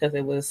witness it because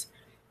it was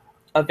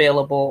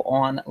available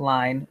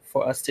online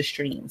for us to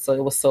stream. So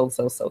it was so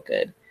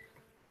good.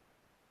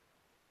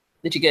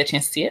 Did you get a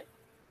chance to see it?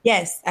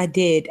 Yes, I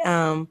did.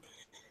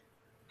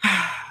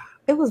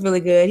 It was really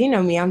good. You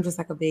know me, I'm just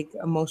like a big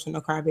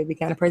emotional crybaby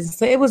kind of person.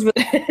 So it was really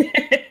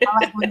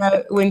I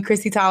like when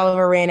Chrissy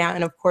Tolliver ran out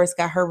and of course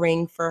got her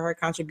ring for her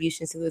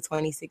contributions to the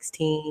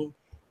 2016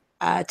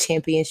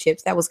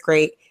 championships. That was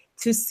great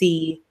to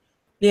see.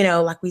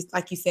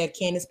 Like you said,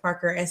 Candace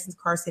Parker, Essence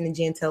Carson, and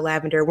Jantel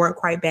Lavender weren't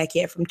quite back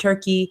yet from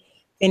Turkey,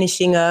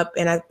 finishing up,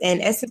 and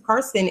Essence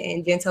Carson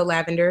and Jantel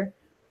Lavender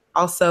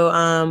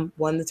also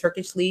won the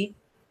Turkish League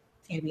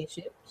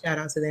championship. Shout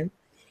out to them.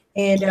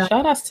 And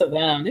shout outs to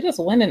them. They're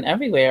just winning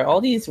everywhere. All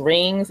these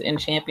rings and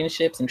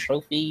championships and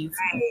trophies.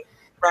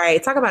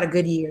 Right. Talk about a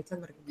good year.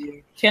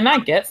 Can I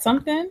get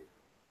something?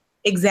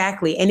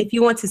 Exactly. And if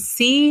you want to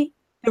see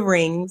the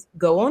rings,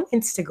 go on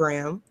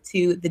Instagram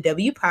to the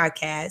W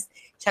Podcast.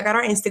 Check out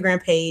our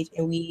Instagram page,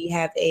 and we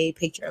have a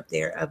picture up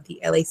there of the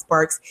LA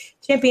Sparks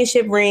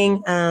championship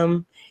ring.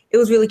 It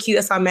was really cute.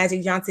 I saw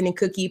Magic Johnson and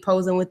Cookie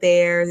posing with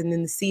theirs, and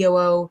then the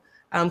COO,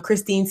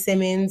 Christine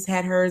Simmons,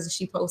 had hers.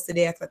 She posted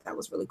it. I thought that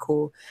was really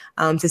cool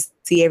to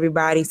see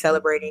everybody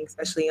celebrating,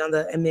 especially on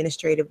the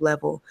administrative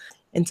level.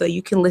 And so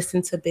you can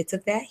listen to bits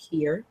of that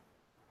here.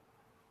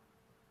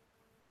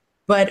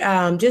 But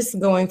just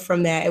going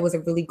from that, it was a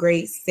really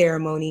great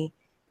ceremony.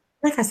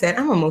 Like I said,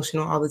 I'm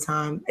emotional all the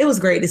time. It was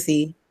great to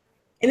see.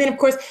 And then, of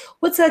course,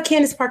 what's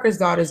Candace Parker's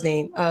daughter's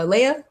name?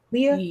 Leah?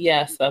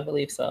 Yes, I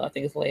believe so. I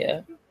think it's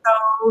Leah.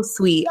 So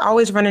sweet.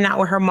 Always running out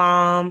with her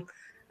mom.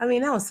 I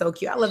mean, that was so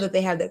cute. I love that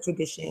they have that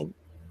tradition.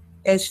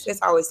 It's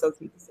always so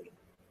cute to see.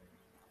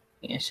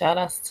 Yeah, shout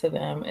outs to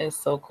them. It's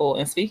so cool.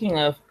 And speaking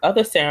of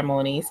other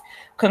ceremonies,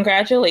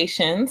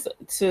 congratulations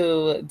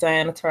to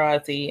Diana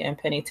Taurasi and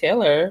Penny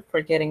Taylor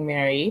for getting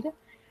married.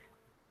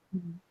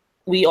 Mm-hmm.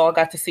 We all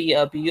got to see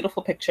a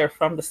beautiful picture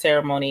from the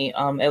ceremony.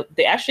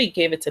 They actually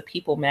gave it to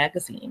People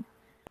magazine.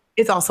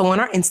 It's also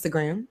on our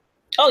Instagram.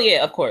 Oh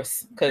yeah, of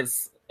course,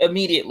 because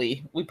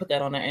immediately we put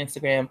that on our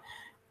Instagram.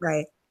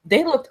 Right.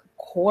 They looked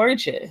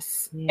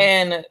gorgeous. Yeah.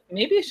 And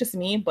maybe it's just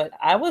me, but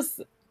I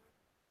was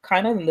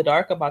kind of in the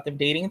dark about them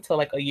dating until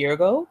like a year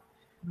ago.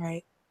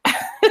 Right.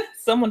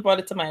 Someone brought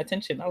it to my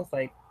attention. I was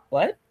like,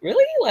 what?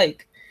 Really?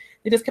 Like,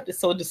 they just kept it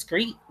so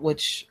discreet,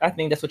 which I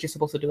think that's what you're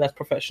supposed to do as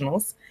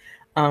professionals.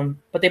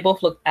 But they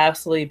both look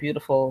absolutely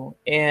beautiful.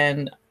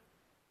 And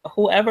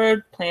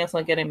whoever plans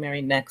on getting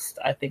married next,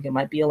 I think it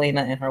might be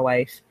Elena and her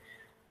wife.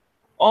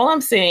 All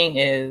I'm saying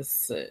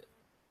is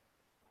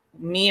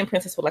me and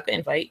Princess would like an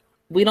invite.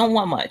 We don't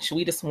want much.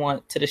 We just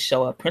want to just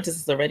show up. Princess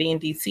is already in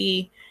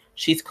DC.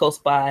 She's close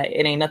by.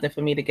 It ain't nothing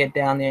for me to get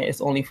down there. It's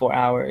only 4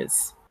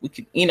 hours. We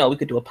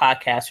could do a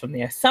podcast from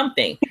there,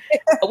 something.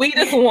 We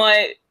just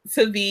want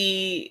to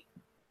be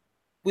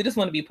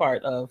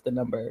part of the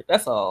number.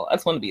 That's all. I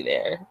just want to be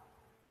there.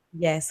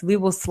 Yes, we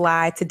will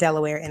slide to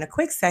Delaware in a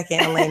quick second,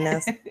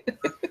 Elena.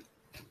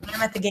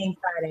 I'm at the game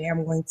Friday.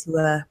 I'm going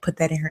to put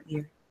that in her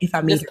ear if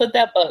I meet just her. Put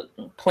that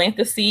plant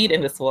the seed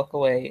and just walk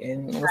away,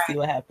 and we'll see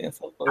what happens.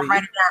 Hopefully,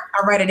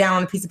 I'll write it down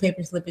on a piece of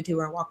paper, slip it to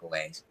her, and walk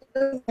away.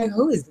 Like,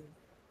 who is this?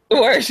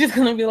 Or she's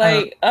gonna be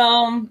like,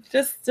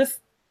 just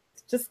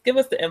give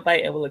us the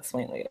invite and we'll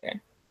explain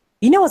later.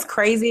 You know what's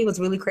crazy? What's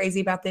really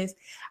crazy about this?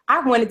 I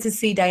wanted to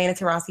see Diana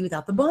Taurasi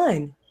without the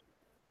bun,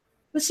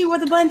 but she wore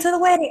the bun to the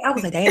wedding. I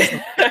was like,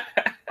 Diana.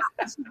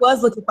 She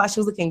was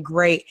looking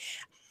great,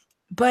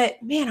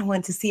 but man, I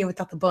wanted to see her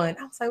without the bun.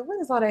 I was like, what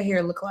does all that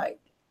hair look like?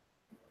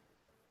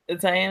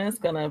 Diana's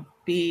gonna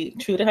be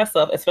true to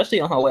herself, especially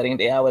on her wedding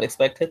day. I would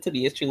expect her to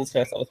be as true to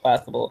herself as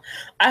possible.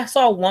 I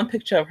saw one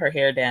picture of her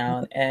hair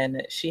down,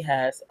 and she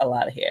has a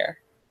lot of hair.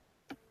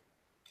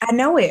 I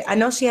know it. I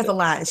know she has a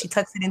lot, and she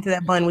tucks it into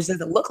that bun, which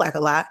doesn't look like a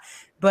lot.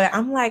 But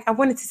I'm like, I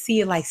wanted to see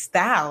it like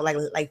style,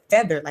 like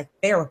feather, like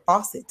Farrah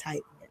Fawcett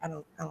type. I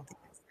don't think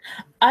that's.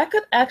 I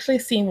could actually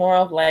see more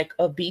of like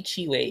a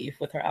beachy wave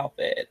with her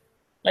outfit.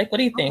 Like, what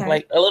do you think? Okay.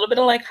 Like a little bit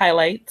of like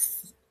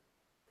highlights.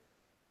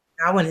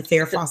 I wanted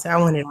Farrah Fawcett. I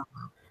wanted.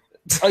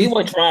 Oh, you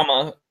want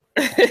drama?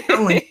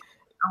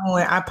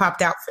 I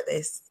popped out for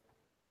this.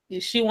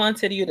 She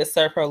wanted you to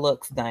serve her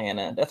looks,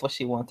 Diana. That's what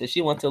she wanted.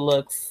 She wanted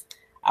looks,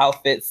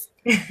 outfits,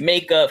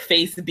 makeup,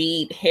 face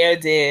beat, hair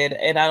did,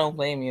 and I don't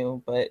blame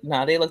you. But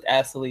no, they looked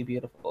absolutely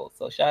beautiful.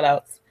 So shout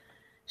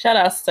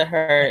outs to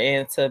her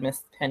and to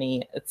Miss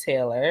Penny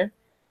Taylor,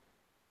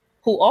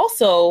 who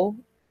also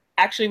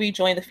actually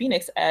rejoined the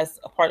Phoenix as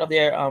a part of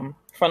their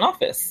front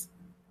office.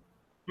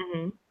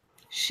 Mm-hmm.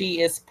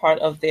 She is part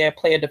of their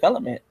player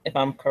development, if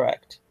I'm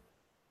correct.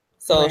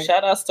 So right.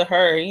 Shout outs to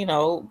her,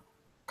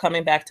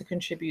 coming back to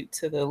contribute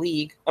to the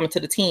league, to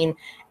the team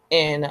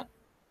in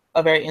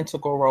a very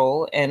integral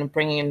role and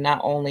bringing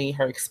not only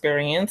her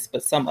experience,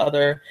 but some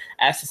other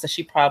assets that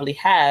she probably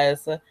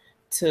has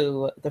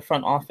to the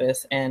front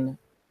office. And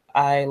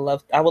I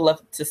would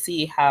love to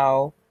see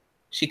how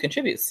she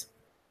contributes.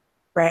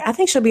 Right. I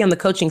think she'll be on the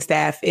coaching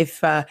staff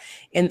if as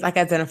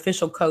an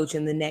official coach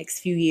in the next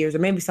few years, or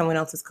maybe someone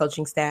else's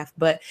coaching staff.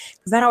 But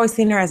because I'd always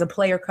seen her as a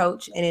player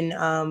coach, and in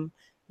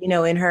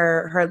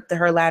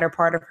her latter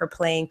part of her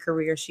playing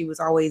career, she was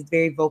always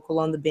very vocal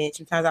on the bench.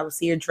 Sometimes I would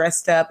see her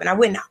dressed up, and I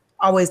wouldn't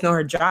always know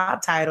her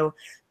job title,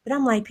 but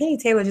I'm like, Penny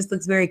Taylor just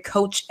looks very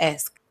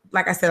coach-esque.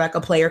 Like I said, like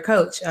a player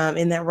coach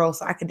in that role.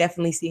 So I could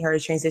definitely see her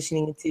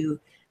transitioning into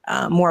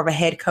more of a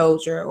head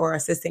coach or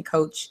assistant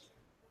coach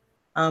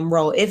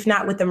role. If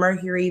not with the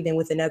Mercury, then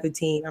with another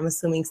team. I'm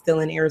assuming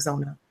still in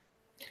Arizona.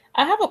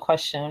 I have a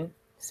question.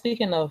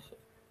 Speaking of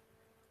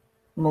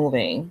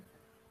moving,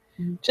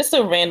 just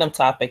a random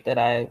topic that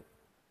I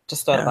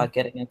just thought about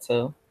getting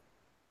into.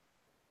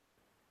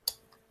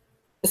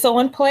 So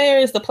when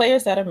the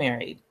players that are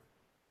married,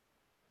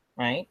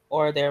 right,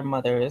 or their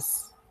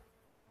mothers,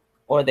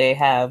 or they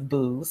have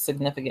boos,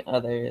 significant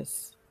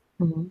others,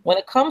 when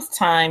it comes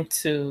time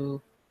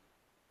to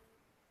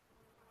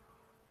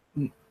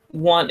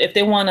if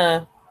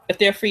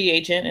they're a free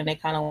agent and they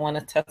kind of want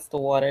to test the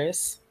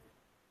waters,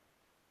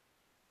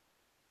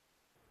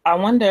 I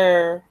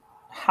wonder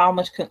how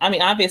much,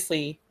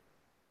 obviously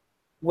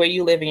where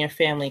you live in your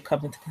family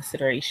comes into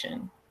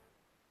consideration,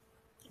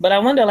 but I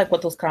wonder like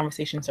what those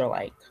conversations are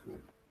like.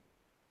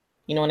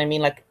 You know what I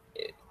mean? Like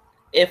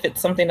if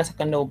it's something that's like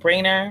a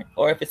no-brainer,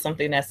 or if it's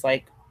something that's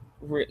like,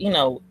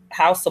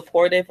 how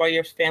supportive are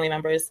your family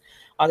members?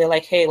 Are they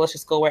like, hey, let's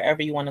just go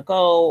wherever you want to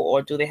go?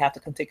 Or do they have to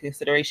take into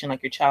consideration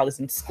like your child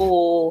is in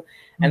school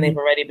and they've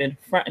already been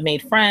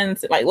made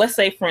friends? Like, let's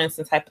say, for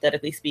instance,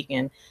 hypothetically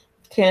speaking,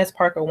 Candace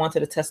Parker wanted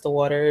to test the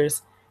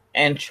waters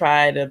and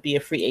try to be a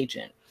free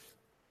agent.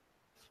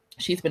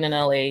 She's been in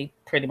LA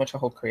pretty much her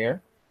whole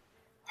career.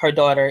 Her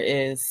daughter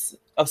is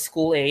of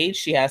school age.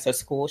 She has her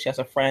school. She has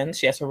her friends.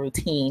 She has her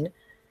routine.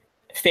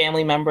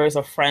 Family members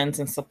or friends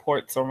and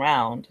supports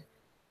around.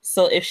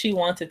 So if she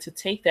wanted to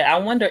take that, I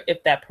wonder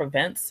if that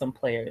prevents some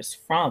players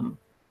from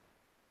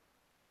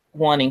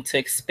wanting to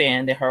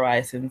expand their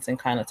horizons and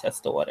kind of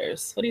test the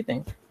waters. What do you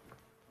think?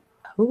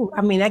 Ooh,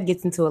 I mean, that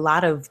gets into a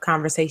lot of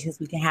conversations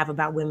we can have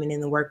about women in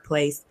the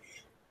workplace.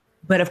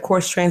 But of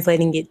course,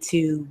 translating it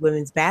to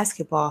women's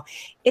basketball,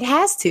 it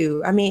has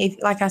to. I mean,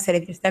 like I said,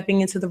 if you're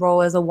stepping into the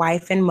role as a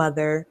wife and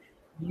mother,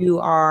 you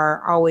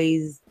are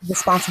always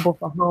responsible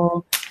for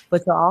home,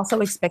 but you're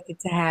also expected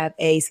to have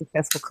a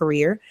successful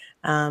career,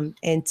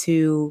 and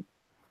to,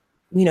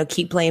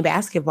 keep playing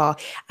basketball.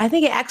 I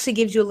think it actually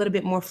gives you a little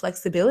bit more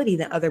flexibility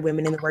than other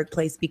women in the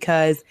workplace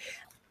because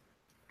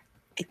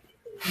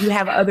you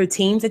have other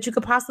teams that you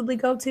could possibly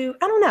go to.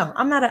 I don't know.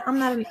 I'm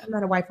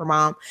not a wife or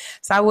mom,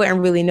 so I wouldn't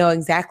really know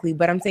exactly.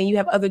 But I'm saying you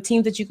have other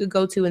teams that you could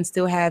go to and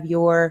still have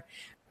your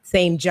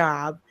same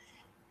job,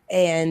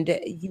 and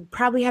you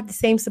probably have the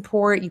same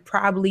support. You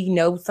probably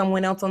know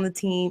someone else on the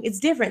team. It's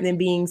different than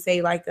being,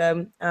 say, like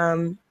a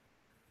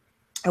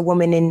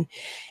woman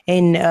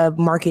in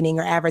marketing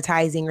or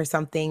advertising or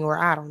something, or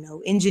I don't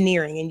know,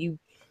 engineering, and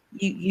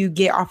you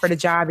get offered a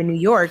job in New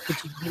York,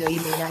 but you may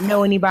not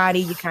know anybody.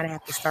 You kind of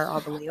have to start all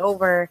the way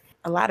over.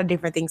 A lot of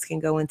different things can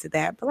go into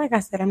that. But like I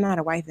said, I'm not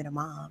a wife and a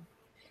mom,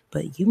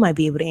 but you might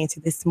be able to answer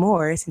this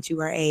more since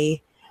you are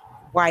a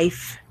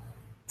wife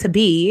to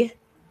be.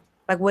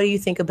 Like, what do you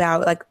think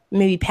about like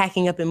maybe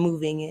packing up and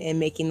moving and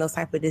making those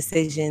type of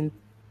decisions,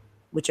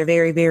 which are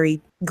very,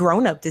 very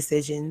grown up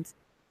decisions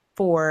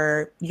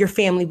for your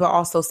family, but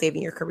also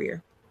saving your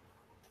career?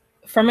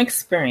 From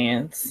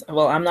experience,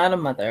 well, I'm not a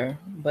mother,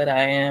 but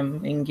I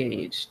am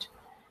engaged.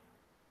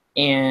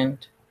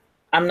 And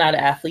I'm not an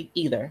athlete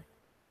either.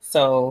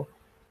 So,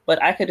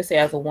 but I could just say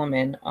as a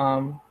woman,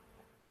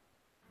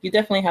 you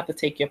definitely have to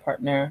take your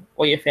partner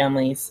or your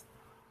family's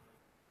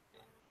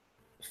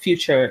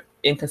future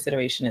in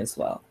consideration as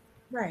well.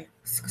 Right.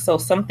 So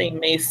something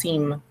may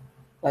seem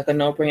like a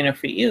no-brainer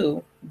for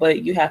you,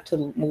 but you have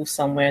to move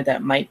somewhere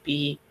that might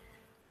be,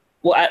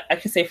 well, I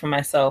can say for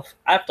myself,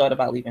 I've thought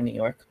about leaving New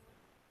York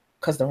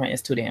because the rent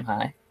is too damn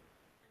high.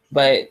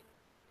 But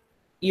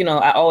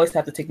I always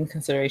have to take in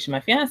consideration my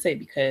fiance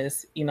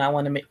because, I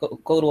want to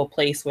go to a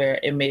place where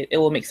it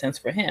will make sense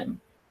for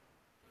him.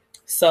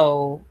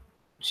 So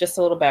just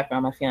a little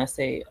background, my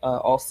fiance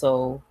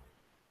also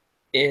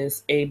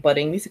is a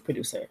budding music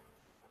producer.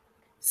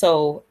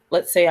 So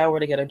let's say I were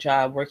to get a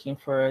job working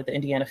for the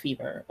Indiana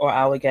Fever, or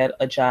I would get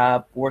a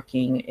job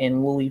working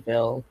in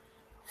Louisville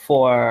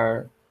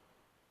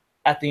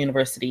at the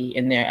university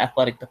in their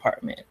athletic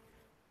department.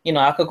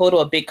 I could go to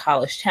a big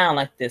college town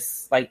like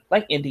this, like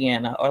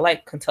Indiana or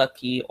like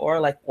Kentucky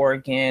or like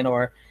Oregon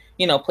or,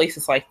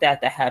 places like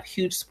that have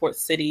huge sports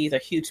cities or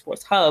huge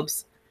sports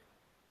hubs.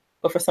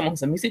 But for someone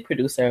who's a music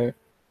producer,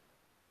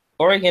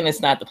 Oregon is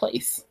not the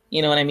place.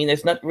 You know what I mean?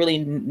 There's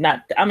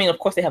I mean, of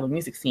course they have a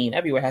music scene.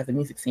 Everywhere has a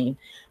music scene,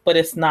 but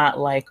it's not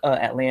like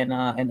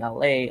Atlanta and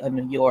LA or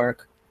New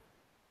York,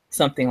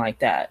 something like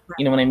that.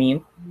 You know what I mean?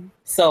 Mm-hmm.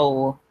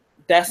 So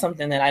that's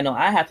something that I know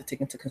I have to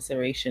take into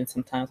consideration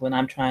sometimes when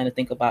I'm trying to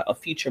think about a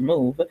future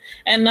move.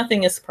 And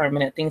nothing is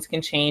permanent. Things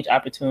can change.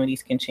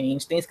 Opportunities can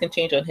change. Things can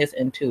change on his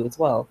end too as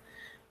well.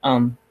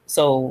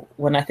 So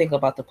when I think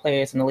about the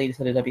players and the ladies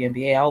of the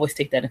WNBA, I always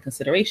take that in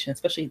consideration,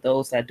 especially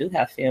those that do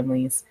have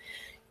families.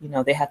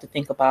 They have to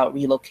think about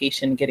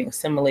relocation, getting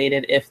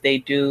assimilated. If they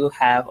do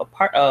have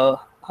a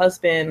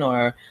husband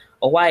or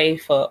a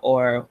wife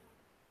or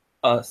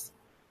a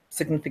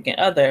significant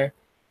other,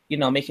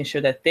 making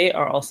sure that they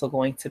are also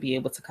going to be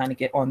able to kind of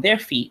get on their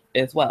feet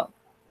as well.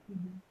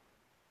 Mm-hmm.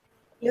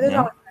 Yeah, there's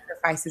always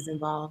sacrifices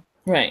involved.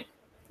 Right.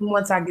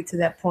 Once I get to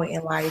that point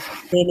in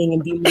life, dating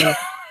and beauty, how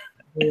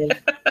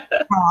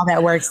all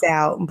that works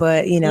out.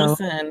 But,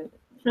 listen,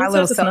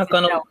 Princess is not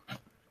going to...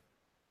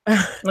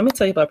 Let me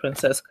tell you about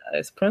Princess,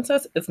 guys.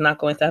 Princess is not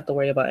going to have to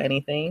worry about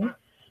anything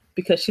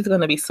because she's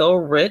going to be so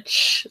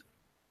rich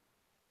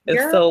and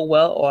so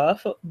well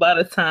off by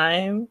the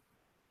time...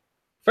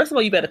 First of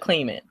all, you better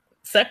claim it.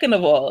 Second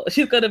of all,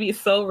 she's going to be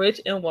so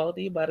rich and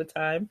wealthy by the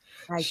time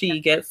she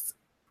gets,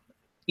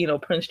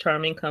 Prince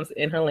Charming comes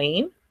in her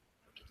lane,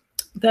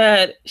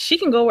 that she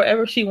can go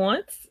wherever she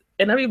wants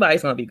and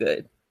everybody's going to be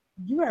good.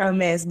 You are a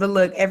mess. But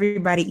look,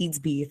 everybody eats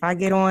beef. If I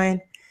get on,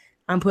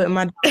 I'm putting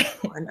my dog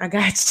on. I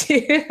got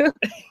you.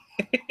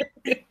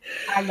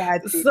 I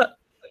got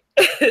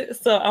you.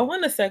 So I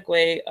want to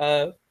segue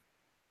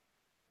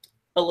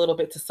a little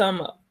bit to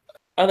some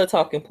other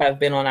talking points have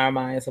been on our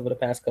minds over the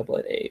past couple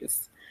of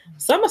days.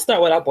 So I'm going to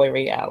start with our boy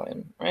Ray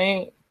Allen,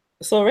 right?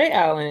 So Ray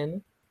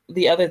Allen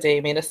the other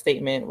day made a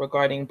statement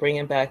regarding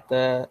bringing back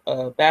the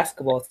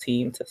basketball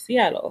team to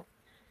Seattle.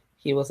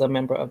 He was a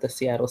member of the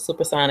Seattle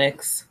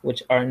Supersonics,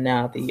 which are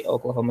now the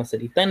Oklahoma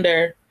City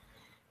Thunder.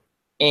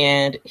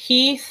 And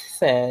he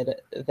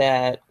said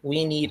that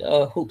we need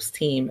a hoops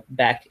team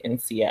back in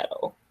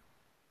Seattle,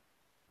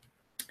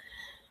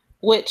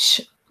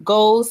 which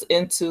goes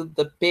into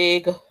the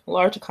big,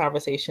 larger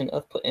conversation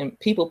of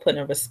people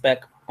putting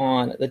respect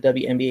on the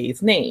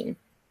WNBA's name.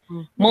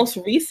 Mm-hmm. Most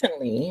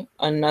recently,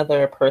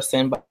 another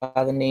person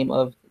by the name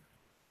of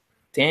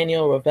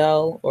Daniel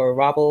Ravel or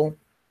Robel,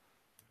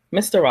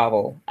 Mr.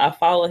 Ravel. I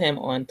follow him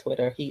on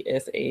Twitter. He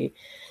is a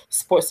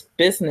sports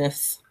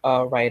business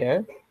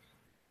writer,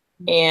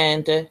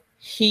 and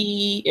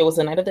it was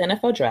the night of the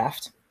NFL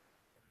draft,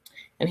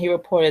 and he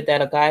reported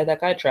that a guy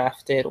that got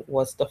drafted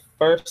was the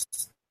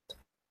first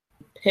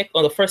pick,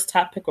 or the first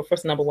top pick, or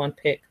first number one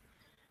pick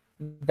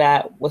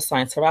that was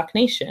signed to Rock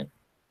Nation.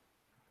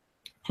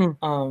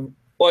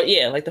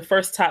 Like the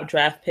first top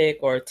draft pick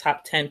or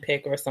top 10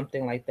 pick or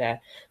something like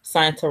that,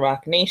 signed to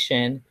Rock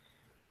Nation.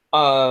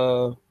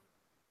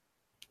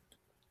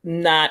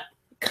 Not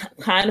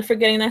kind of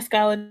forgetting that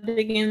Skylar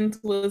Diggins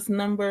was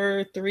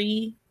number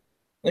 3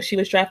 when she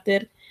was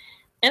drafted,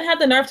 and had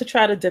the nerve to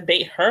try to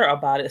debate her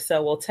about it.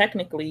 So, well,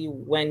 technically,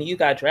 when you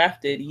got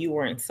drafted, you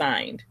weren't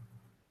signed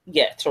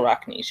yet to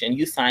Rock Nation.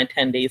 You signed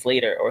 10 days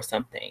later or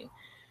something.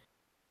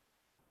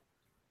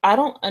 I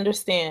don't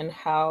understand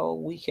how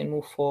we can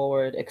move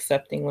forward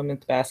accepting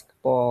women's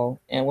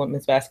basketball and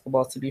women's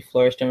basketball to be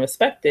flourished and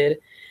respected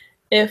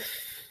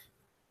if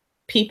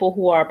people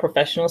who are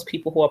professionals,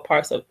 people who are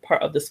part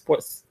of the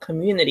sports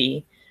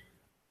community,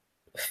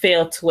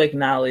 fail to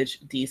acknowledge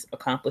these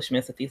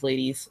accomplishments that these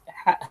ladies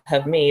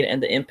have made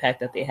and the impact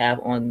that they have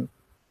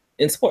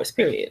in sports,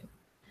 period.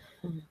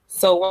 Mm-hmm.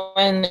 So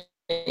when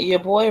your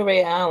boy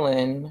Ray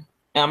Allen,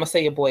 and I'm going to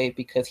say your boy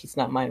because he's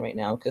not mine right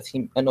now because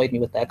he annoyed me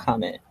with that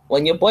comment.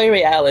 When your boy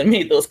Ray Allen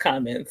made those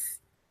comments,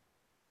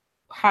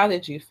 how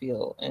did you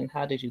feel and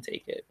how did you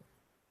take it?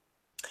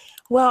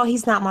 Well,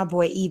 he's not my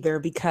boy either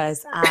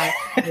because I'm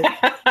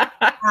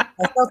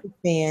a Celtics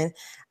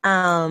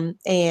fan.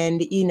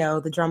 And, you know,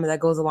 the drama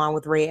that goes along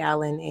with Ray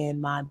Allen and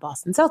my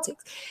Boston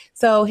Celtics.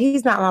 So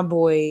he's not my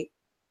boy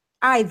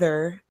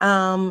either.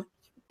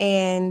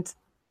 And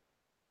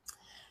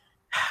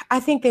I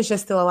think there's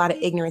just still a lot of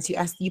ignorance.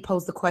 You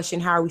posed the question,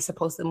 how are we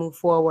supposed to move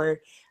forward?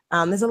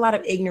 There's a lot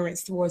of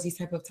ignorance towards these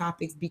type of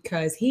topics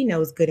because he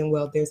knows good and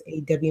well there's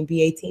a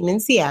WNBA team in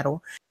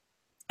Seattle.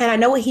 And I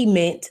know what he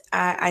meant.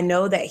 I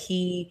know that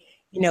he,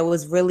 you know,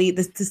 was really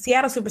the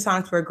Seattle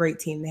Supersonics were a great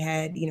team. They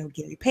had, you know,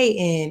 Gary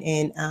Payton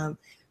and,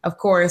 of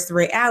course,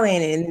 Ray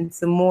Allen and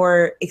some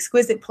more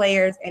exquisite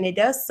players. And it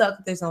does suck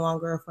that there's no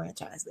longer a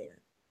franchise there.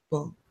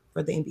 Boom,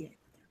 for the NBA.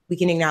 We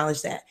can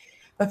acknowledge that.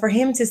 But for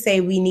him to say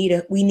we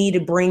need to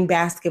bring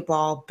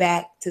basketball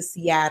back to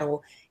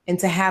Seattle and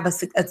to have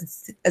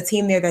a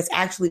team there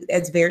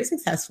that's very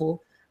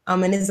successful.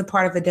 And is a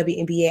part of the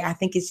WNBA, I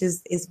think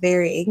it's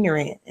very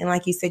ignorant. And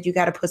like you said, you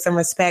got to put some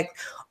respect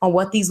on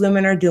what these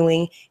women are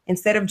doing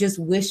instead of just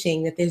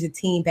wishing that there's a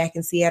team back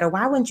in Seattle.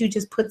 Why wouldn't you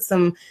just put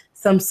some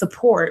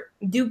support?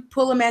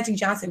 Pull a Magic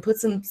Johnson, put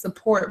some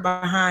support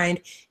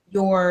behind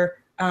your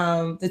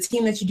the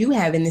team that you do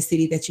have in the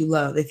city that you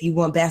love. If you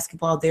want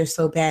basketball there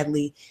so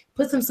badly,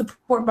 put some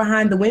support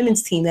behind the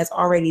women's team that's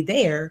already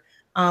there,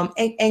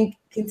 and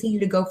continue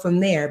to go from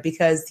there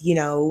because, you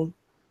know,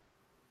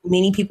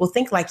 many people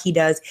think like he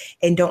does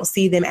and don't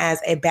see them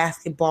as a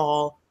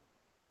basketball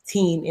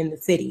team in the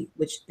city,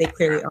 which they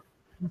clearly are.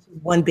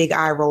 One big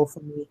eye roll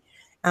for me.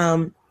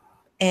 And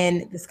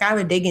the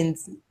Skylar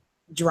Diggins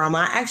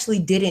drama, I actually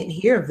didn't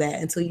hear of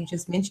that until you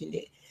just mentioned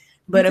it.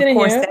 But of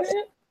course,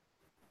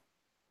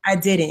 I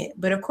didn't.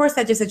 But of course,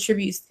 that just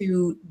attributes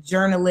to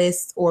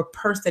journalists or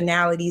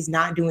personalities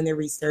not doing their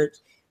research,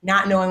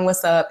 not knowing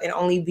what's up, and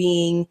only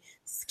being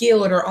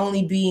skilled or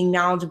only being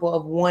knowledgeable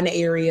of one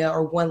area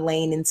or one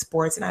lane in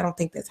sports. And I don't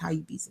think that's how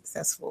you be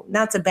successful.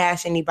 Not to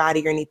bash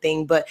anybody or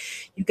anything, but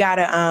you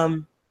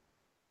gotta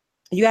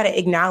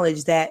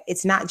acknowledge that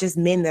it's not just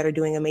men that are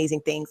doing amazing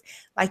things.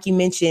 Like you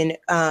mentioned,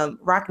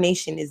 Rock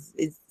Nation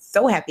is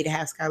so happy to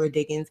have Skylar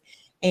Diggins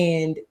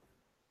and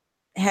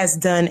has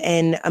done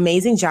an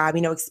amazing job,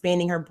 you know,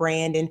 expanding her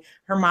brand and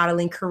her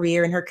modeling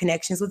career and her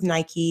connections with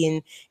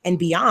Nike and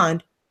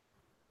beyond,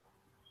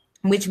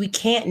 which we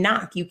can't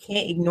knock. You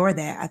can't ignore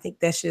that. I think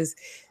that's just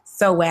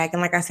so whack.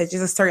 And like I said,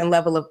 just a certain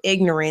level of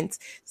ignorance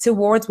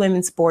towards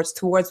women's sports,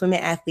 towards women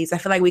athletes. I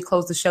feel like we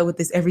close the show with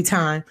this every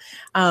time.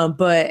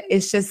 But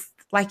it's just,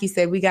 like you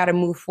said, we got to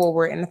move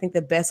forward. And I think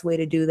the best way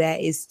to do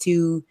that is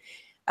to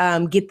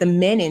get the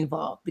men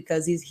involved,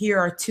 because here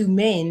are two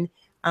men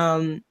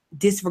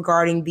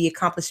disregarding the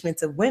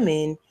accomplishments of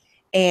women.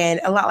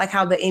 And a lot like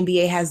how the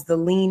NBA has the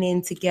Lean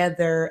In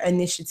Together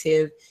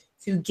initiative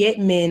to get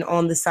men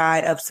on the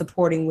side of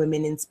supporting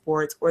women in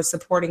sports or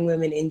supporting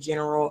women in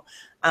general.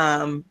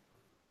 And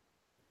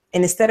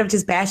instead of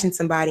just bashing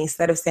somebody,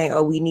 instead of saying,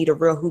 oh, we need a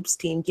real hoops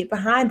team, get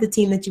behind the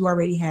team that you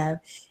already have.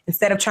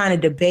 Instead of trying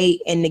to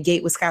debate and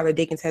negate what Skylar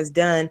Diggins has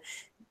done,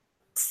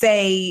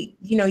 say,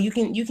 you know, you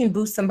can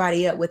boost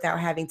somebody up without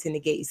having to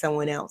negate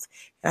someone else.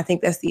 And I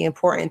think that's the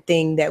important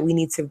thing that we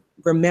need to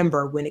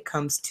remember when it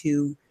comes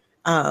to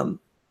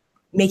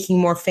making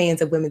more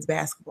fans of women's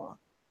basketball.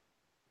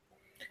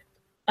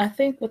 I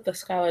think with the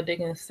Skylar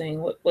Diggins thing,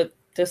 what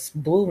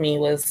just blew me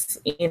was,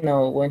 you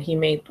know, when he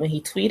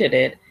tweeted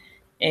it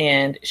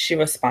and she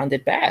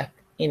responded back,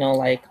 you know,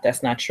 like,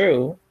 that's not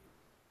true.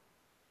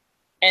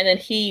 And then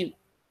he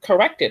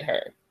corrected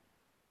her.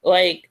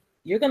 Like,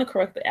 you're going to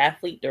correct the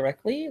athlete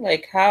directly?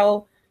 Like,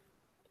 how?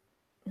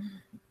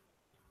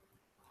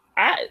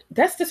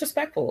 That's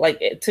disrespectful.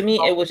 Like to me,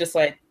 it was just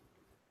like,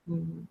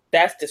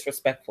 that's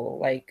disrespectful.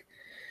 Like,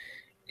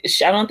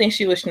 I don't think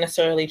she was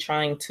necessarily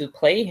trying to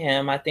play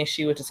him. I think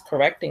she was just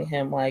correcting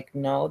him. Like,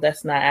 no,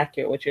 that's not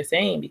accurate what you're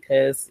saying,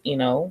 because, you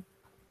know,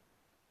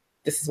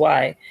 this is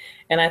why.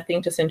 And I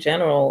think just in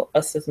general,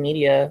 us as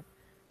media,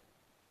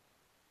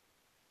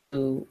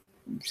 to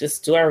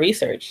just do our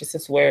research. This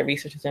is where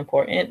research is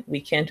important. We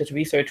can't just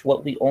research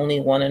what we only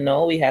want to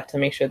know. We have to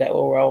make sure that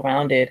we're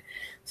well-rounded,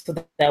 so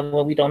that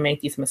way we don't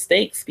make these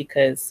mistakes,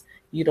 because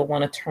you don't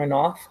want to turn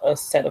off a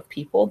set of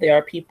people. There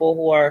are people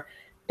who are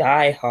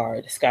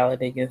diehard Skylar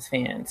Diggins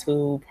fans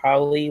who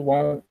probably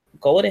won't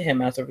go to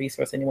him as a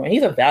resource anymore.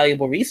 He's a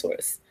valuable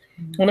resource.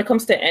 When it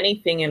comes to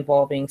anything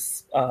involving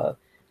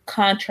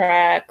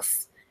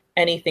contracts,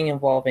 anything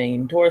involving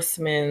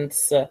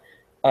endorsements,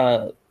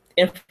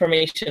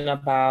 information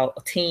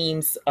about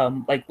teams,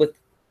 like with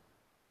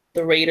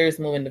the Raiders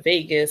moving to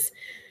Vegas,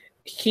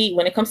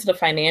 when it comes to the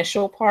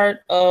financial part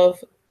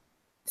of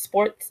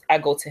sports, I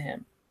go to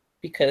him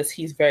because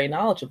he's very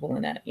knowledgeable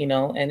in that, you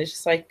know. And it's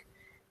just like,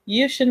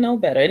 you should know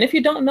better. And if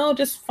you don't know,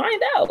 just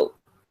find out.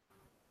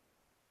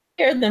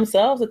 Care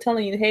themselves are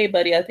telling you, hey,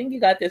 buddy, I think you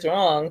got this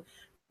wrong.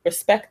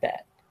 Respect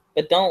that,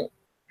 but don't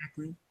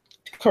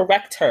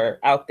correct her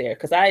out there,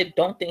 because I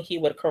don't think he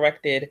would have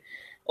corrected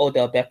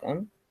Odell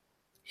Beckham.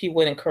 He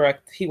wouldn't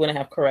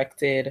have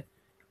corrected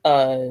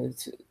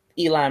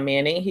Eli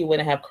Manning. He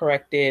wouldn't have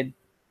corrected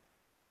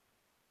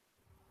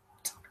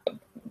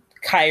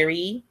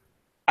Kyrie.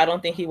 I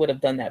don't think he would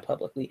have done that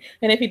publicly.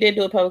 And if he did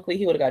do it publicly,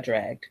 he would have got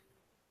dragged.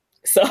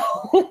 So,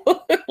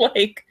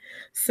 like,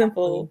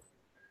 simple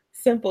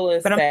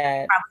as but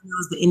that. Probably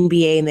knows the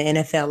NBA and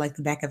the NFL like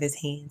the back of his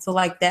hand. So,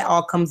 like, that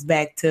all comes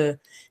back to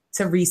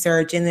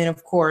research. And then,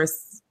 of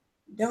course,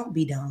 don't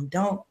be dumb.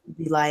 Don't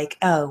be like,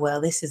 oh,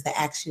 well, this is the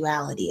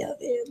actuality of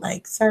it.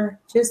 Like, sir,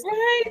 just...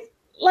 Right.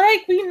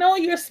 Like, we know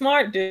you're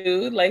smart,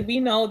 dude. Like, we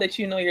know that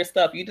you know your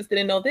stuff. You just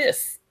didn't know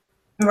this.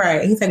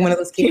 Right. He's like one of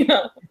those kids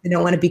that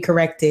don't want to be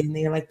corrected. And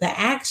they're like, but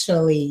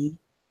actually,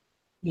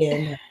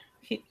 yeah. No.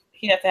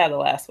 He had to have the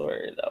last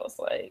word. I was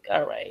like,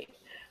 all right.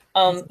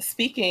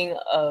 Speaking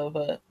of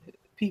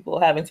people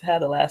having to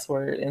have the last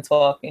word and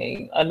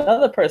talking,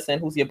 another person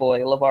who's your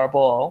boy, Lavar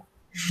Ball.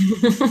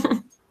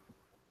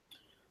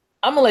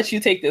 I'm gonna let you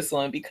take this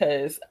one,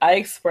 because I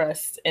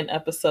expressed in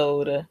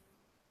episode 1,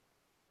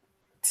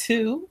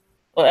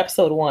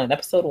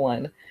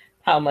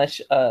 how I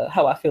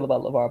feel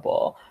about Lavar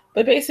Ball.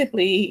 But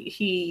basically,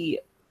 he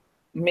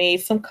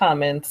made some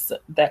comments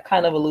that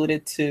kind of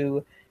alluded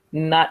to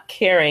not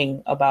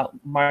caring about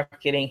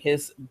marketing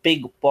his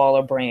big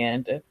baller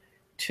brand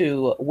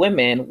to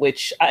women,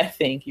 which I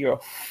think you're a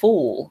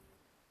fool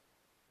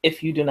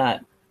if you do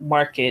not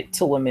market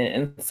to women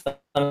in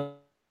some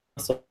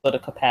sort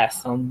of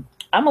capacity. I'm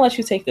gonna let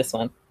you take this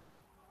one.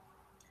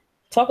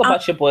 Talk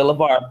about your boy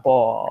Lavar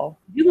Ball.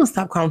 You're gonna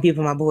stop calling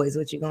people my boys.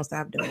 What you gonna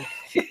stop doing?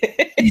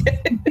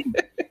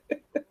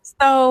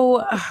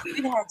 So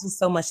we've had just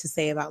so much to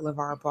say about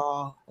Lavar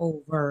Ball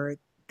over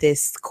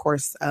this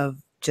course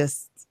of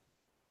just,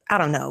 I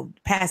don't know,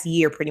 past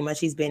year pretty much.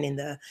 He's been in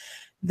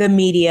the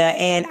media,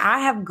 and I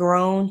have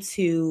grown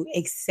to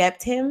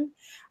accept him.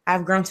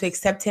 I've grown to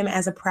accept him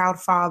as a proud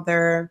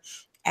father,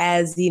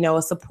 as, you know,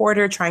 a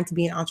supporter, trying to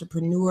be an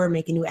entrepreneur,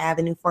 make a new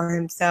avenue for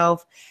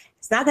himself.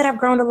 It's not that I've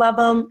grown to love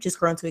him, just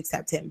grown to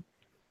accept him.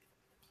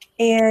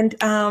 And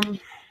I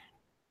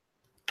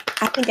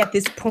think at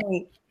this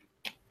point,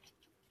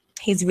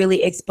 he's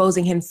really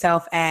exposing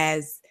himself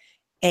as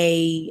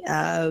a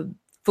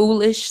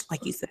foolish,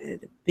 like you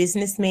said,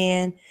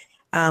 businessman.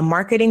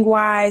 Marketing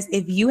wise,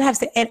 if you have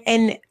to,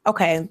 and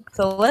okay,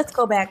 so let's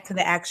go back to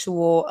the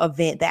actual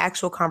event, the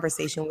actual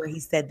conversation where he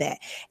said that,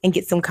 and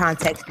get some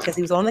context, because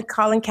he was on the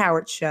Colin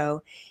Coward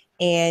show,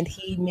 and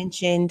he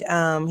mentioned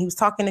he was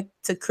talking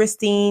to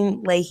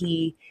Christine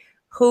Leahy,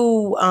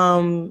 who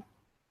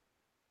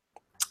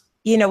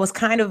you know,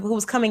 who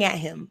was coming at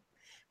him,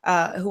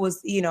 who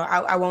was, you know,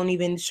 I won't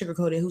even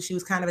sugarcoat it, who she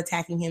was kind of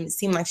attacking him. It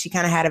seemed like she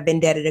kind of had a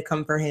vendetta to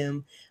come for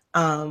him.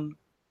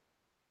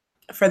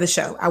 For the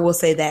show, I will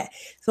say that.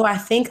 So I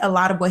think a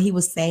lot of what he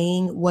was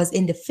saying was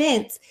in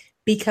defense,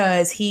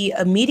 because he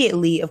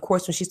immediately, of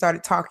course, when she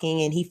started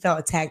talking and he felt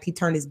attacked, he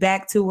turned his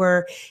back to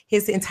her.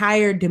 His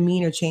entire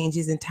demeanor changed,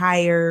 his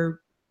entire,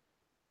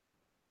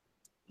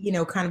 you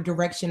know, kind of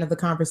direction of the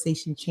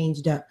conversation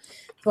changed up.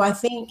 So I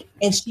think,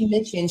 and she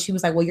mentioned, she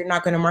was like, well, you're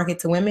not going to market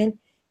to women.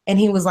 And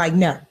he was like,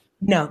 no,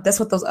 that's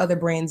what those other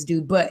brands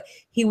do. But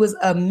he was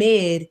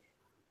amid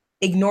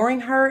ignoring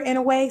her in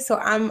a way. So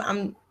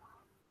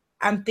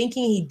I'm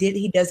thinking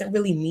he doesn't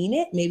really mean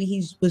it. Maybe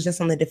he was just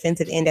on the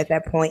defensive end at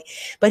that point,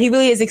 but he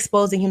really is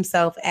exposing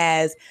himself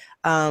as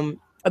a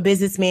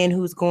businessman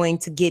who's going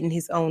to get in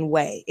his own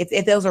way.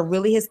 If those are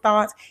really his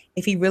thoughts,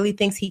 if he really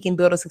thinks he can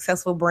build a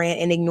successful brand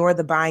and ignore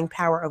the buying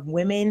power of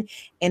women,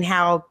 and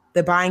how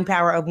the buying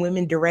power of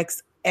women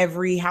directs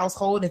every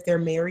household, if they're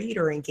married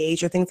or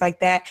engaged or things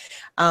like that,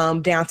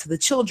 down to the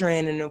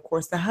children, and of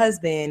course the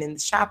husband and the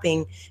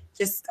shopping,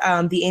 just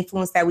the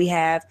influence that we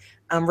have.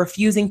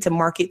 refusing to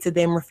market to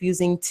them,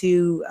 refusing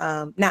to,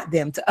 not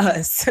them, to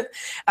us,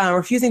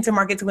 refusing to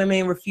market to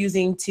women,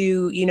 refusing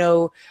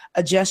to,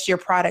 adjust your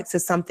product to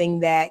something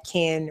that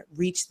can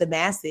reach the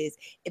masses.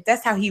 If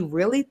that's how he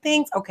really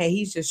thinks, okay,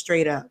 he's just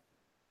straight up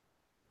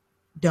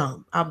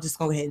dumb. I'm just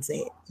going to go ahead and say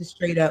it. Just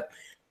straight up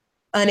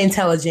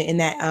unintelligent in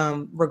that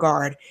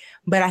regard.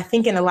 But I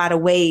think in a lot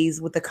of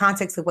ways, with the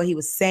context of what he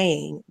was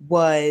saying,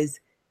 was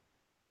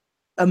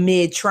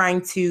amid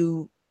trying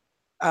to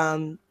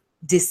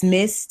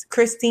dismiss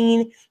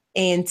Christine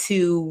and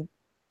to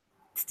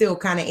still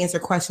kind of answer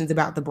questions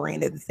about the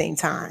brand at the same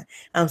time.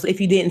 So if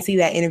you didn't see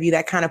that interview,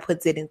 that kind of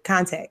puts it in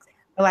context.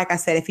 But like I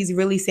said, if he's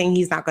really saying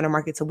he's not going to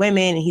market to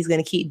women and he's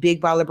going to keep Big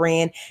Baller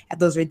Brand at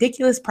those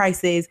ridiculous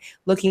prices,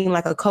 looking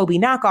like a Kobe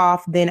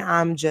knockoff, then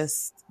we're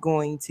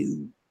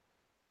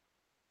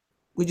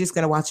just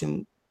going to watch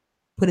him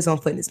put his own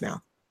foot in his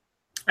mouth.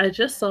 I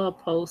just saw a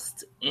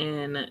post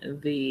in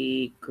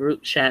the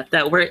group chat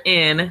that we're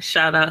in.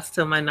 Shout outs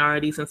to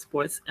Minorities in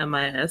Sports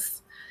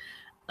MIS.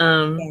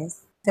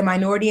 Yes, to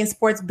Minority in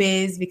Sports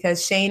Biz,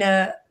 because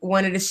Shayna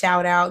wanted to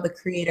shout out the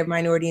creator of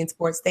Minority in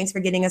Sports. Thanks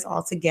for getting us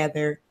all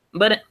together.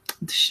 But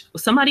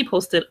somebody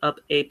posted up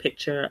a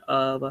picture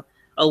of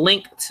a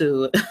link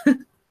to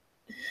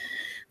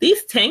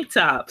these tank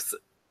tops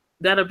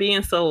that are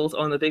being sold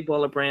on the Big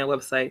Baller Brand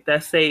website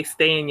that say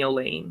 "Stay in your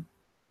lane."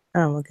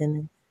 Oh my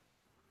goodness!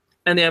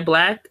 And they're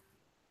black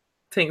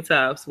tank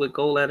tops with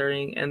gold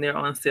lettering, and they're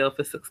on sale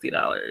for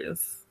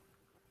 $60.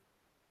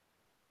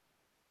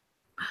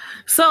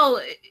 So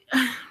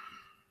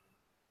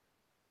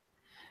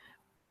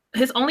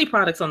his only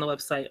products on the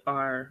website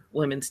are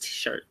women's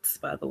t-shirts,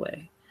 by the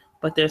way.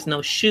 But there's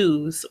no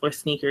shoes or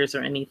sneakers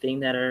or anything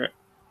that are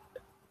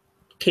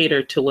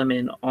catered to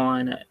women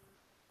on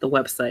the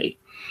website.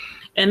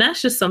 And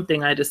that's just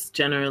something I just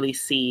generally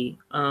see.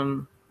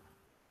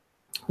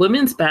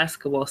 Women's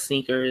basketball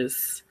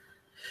sneakers,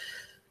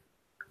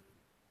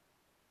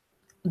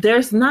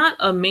 there's not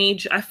a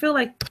major, I feel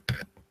like,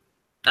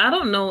 I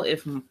don't know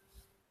if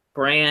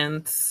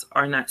brands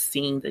are not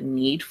seeing the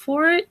need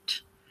for it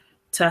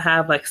to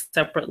have like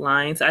separate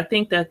lines. I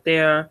think that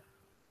there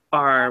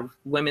are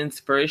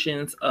women's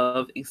versions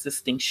of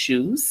existing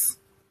shoes,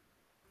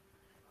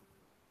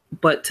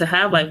 but to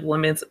have like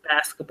women's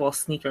basketball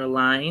sneaker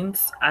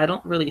lines, I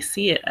don't really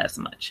see it as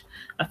much.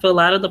 I feel a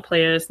lot of the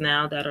players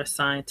now that are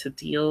signed to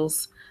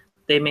deals,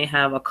 they may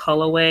have a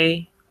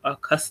colorway, a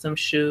custom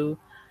shoe.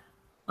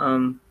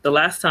 The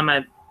last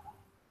time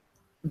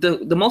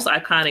the most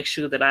iconic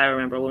shoe that I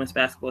remember, women's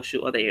basketball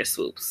shoe, are the Air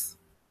Swoops.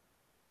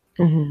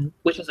 Mm-hmm.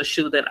 Which is a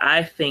shoe that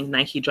I think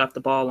Nike dropped the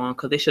ball on,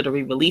 because they should have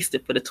re-released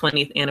it for the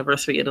 20th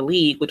anniversary of the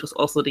league, which was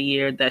also the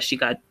year that she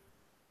got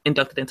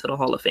inducted into the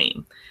Hall of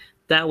Fame.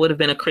 That would have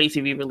been a crazy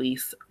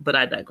re-release, but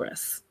I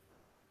digress.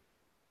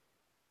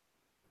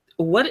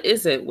 What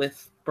is it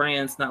with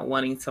brands not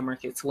wanting to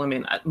market to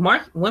women?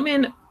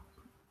 Women,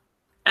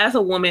 as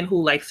a woman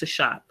who likes to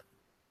shop,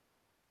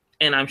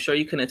 and I'm sure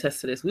you can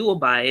attest to this, we will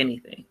buy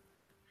anything.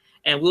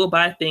 And we'll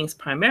buy things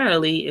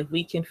primarily if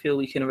we can feel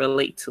we can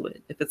relate to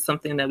it. If it's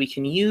something that we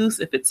can use,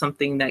 if it's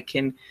something that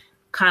can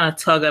kind of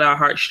tug at our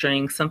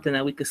heartstrings, something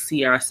that we could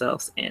see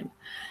ourselves in.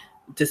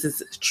 This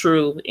is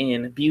true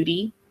in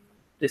beauty.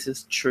 This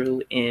is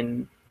true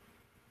in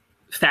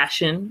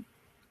fashion.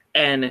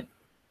 And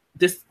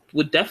this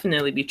would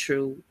definitely be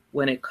true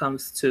when it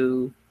comes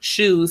to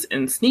shoes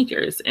and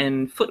sneakers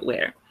and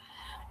footwear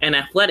and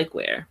athletic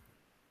wear.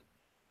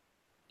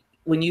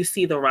 When you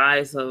see the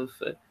rise of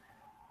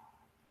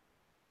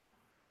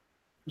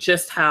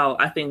just how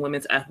I think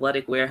women's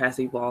athletic wear has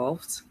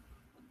evolved,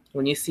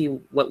 when you see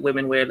what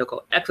women wear to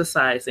go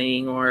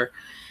exercising, or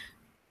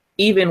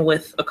even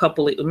with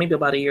maybe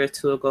about a year or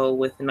two ago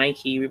with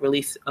Nike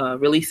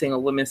releasing a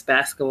women's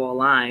basketball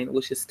line,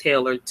 which is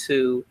tailored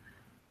to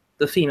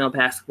the female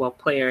basketball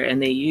player.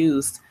 And they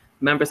used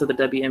members of the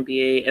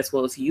WNBA as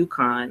well as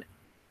UConn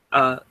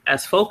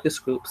as focus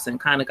groups and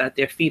kind of got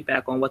their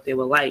feedback on what they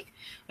were like.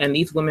 And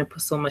these women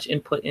put so much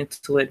input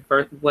into it,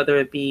 whether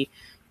it be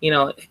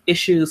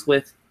issues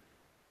with,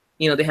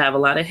 they have a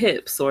lot of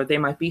hips, or they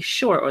might be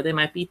short, or they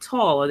might be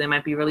tall, or they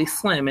might be really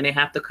slim, and they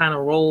have to kind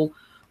of roll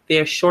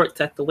their shorts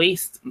at the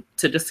waist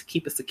to just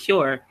keep it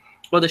secure,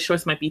 or the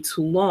shorts might be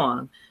too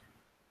long,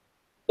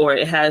 or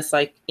it has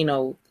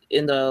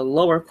in the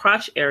lower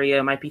crotch area,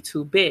 it might be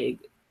too big.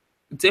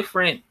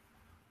 Different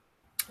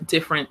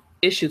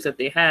issues that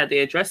they had, they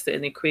addressed it,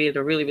 and they created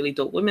a really, really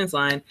dope women's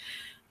line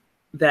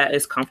that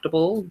is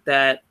comfortable,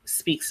 that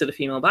speaks to the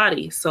female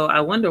body. So I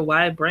wonder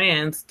why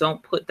brands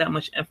don't put that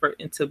much effort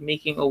into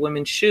making a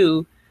women's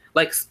shoe,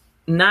 like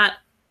not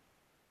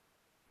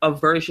a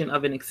version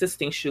of an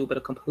existing shoe, but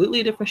a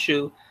completely different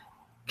shoe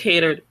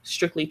catered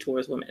strictly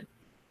towards women.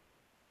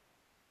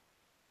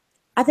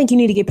 I think you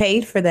need to get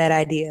paid for that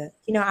idea.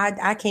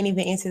 I can't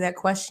even answer that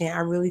question.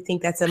 I really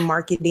think that's a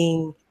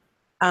marketing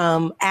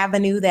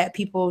avenue that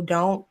people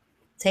don't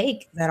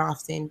take that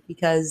often,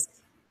 because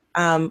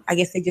I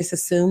guess they just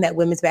assume that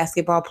women's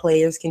basketball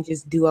players can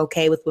just do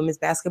okay with women's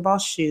basketball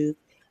shoes.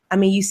 I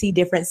mean, you see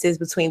differences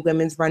between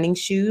women's running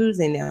shoes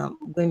and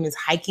women's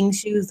hiking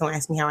shoes. Don't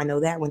ask me how I know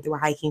that. I went through a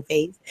hiking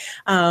phase.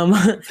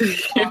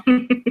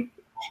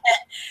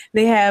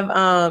 They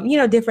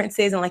have,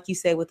 differences, and like you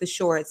said, with the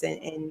shorts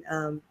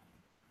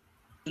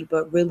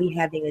but really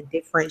having a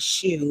different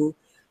shoe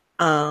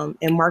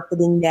and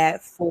marketing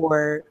that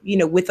for,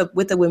 with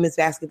a women's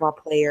basketball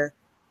player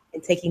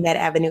and taking that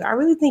avenue. I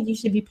really think you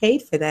should be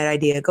paid for that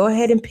idea. Go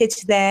ahead and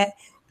pitch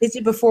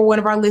it before one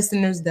of our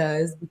listeners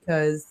does,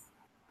 because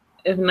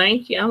if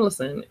Nike, I'm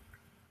listening.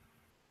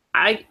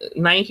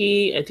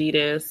 Nike,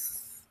 Adidas,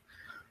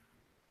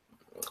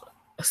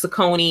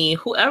 Saucony,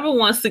 whoever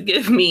wants to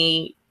give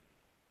me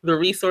the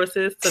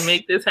resources to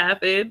make this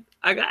happen,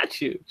 I got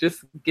you.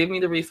 Just give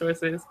me the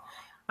resources.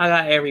 I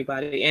got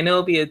everybody, and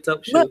it'll be a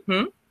dope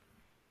shoe.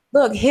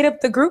 Look, hit up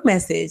the group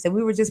message that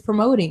we were just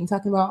promoting,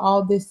 talking about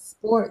all this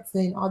sports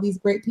and all these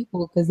great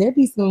people, because there'd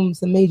be some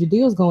major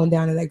deals going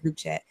down in that group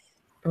chat.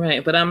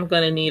 Right, but I'm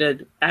gonna need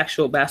an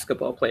actual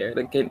basketball player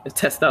to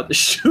test out the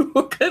shoe.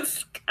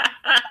 Because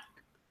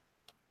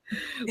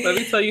let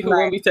me tell you who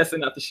won't be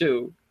testing out the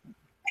shoe.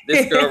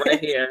 This girl right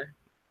here.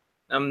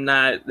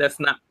 That's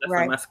not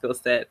my skill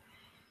set.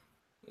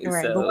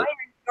 Right, so, but while you're in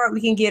New York,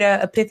 we can get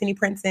a Epiphany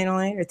Princeton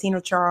on it, or Tina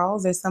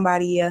Charles, or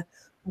somebody who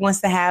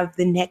wants to have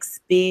the next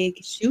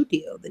big shoe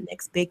deal, the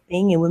next big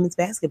thing in women's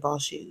basketball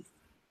shoes.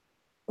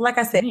 Like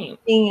I said,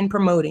 and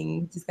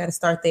promoting, just got to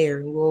start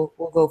there, and we'll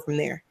go from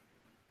there.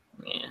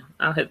 Yeah,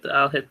 I'll hit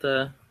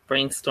the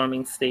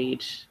brainstorming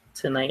stage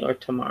tonight or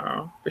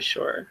tomorrow for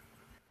sure.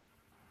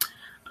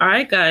 All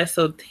right, guys.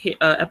 So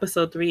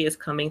episode 3 is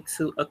coming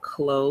to a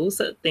close.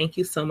 Thank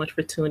you so much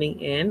for tuning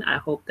in. I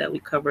hope that we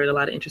covered a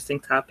lot of interesting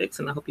topics,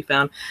 and I hope you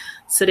found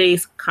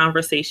today's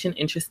conversation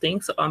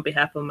interesting. So on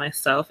behalf of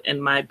myself and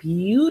my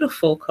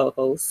beautiful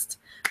co-host,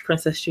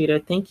 Princess Streeter,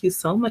 thank you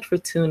so much for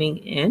tuning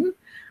in.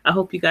 I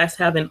hope you guys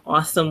have an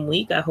awesome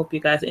week. I hope you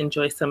guys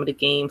enjoy some of the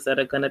games that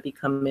are going to be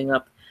coming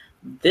up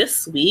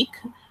this week.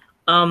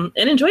 And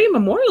enjoy your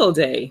Memorial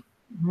Day.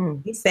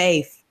 Be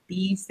safe.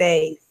 Be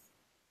safe.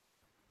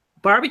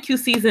 Barbecue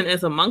season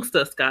is amongst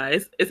us,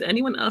 guys. Is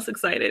anyone else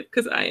excited?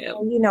 Because I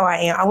am. You know I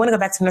am. I want to go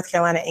back to North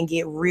Carolina and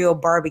get real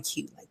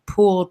barbecue, like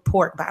pulled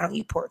pork, but I don't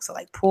eat pork. So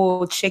like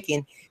pulled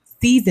chicken,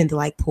 seasoned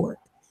like pork.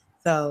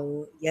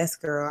 So yes,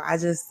 girl. I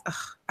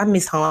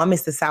miss home. I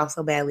miss the South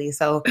so badly.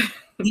 So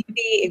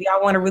if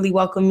y'all want to really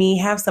welcome me,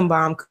 have some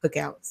bomb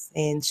cookouts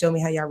and show me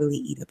how y'all really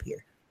eat up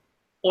here.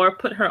 Or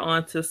put her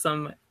on to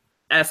some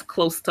as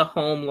close to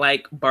home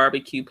like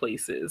barbecue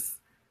places.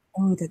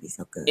 Oh, that'd be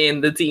so good.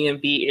 In the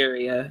DMV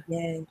area.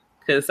 Yeah.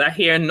 Because I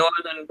hear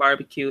northern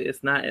barbecue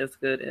is not as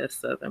good as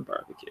southern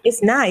barbecue.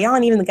 It's not. Y'all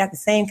don't even got the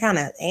same kind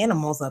of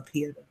animals up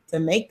here to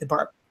make the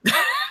barbecue.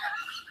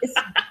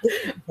 I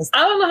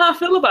don't know how I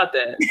feel about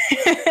that.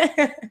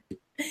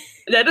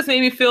 That just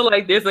made me feel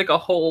like there's like a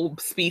whole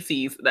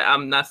species that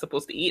I'm not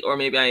supposed to eat, or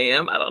maybe I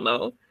am. I don't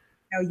know.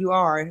 No, you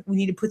are. We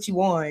need to put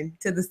you on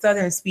to the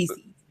southern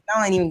species.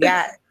 Y'all ain't even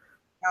got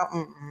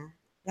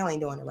y'all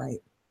ain't doing it right.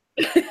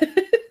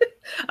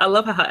 I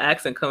love how her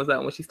accent comes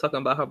out when she's talking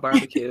about her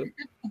barbecue.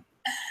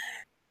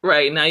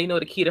 Right, now you know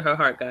the key to her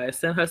heart, guys.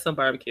 Send her some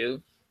barbecue.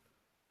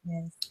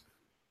 Yes.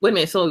 Wait a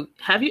minute. So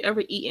have you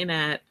ever eaten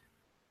at...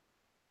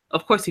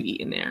 Of course you've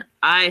eaten there.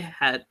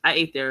 I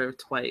ate there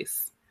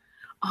twice.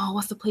 Oh,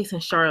 what's the place in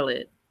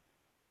Charlotte?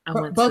 I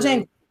went to...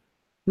 Bojangles.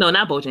 No,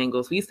 not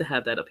Bojangles. We used to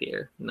have that up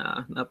here.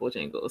 Nah, not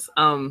Bojangles.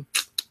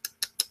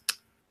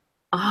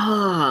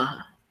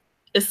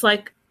 It's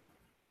like...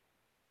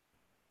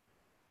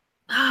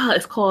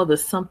 it's called the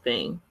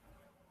something.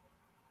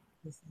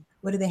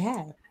 What do they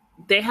have?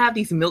 They have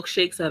these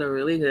milkshakes that are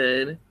really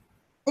good.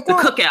 The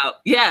Cookout.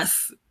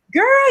 Yes.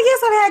 Girl, yes,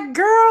 I've had,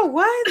 girl,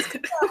 what?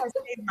 Cookout has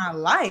saved my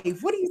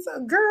life. What are you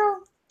saying,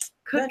 girl?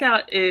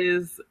 Cookout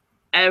is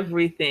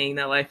everything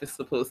that life is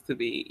supposed to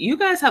be. You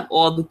guys have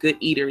all the good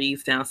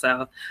eateries down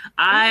south.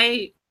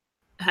 I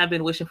have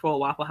been wishing for a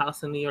Waffle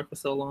House in New York for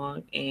so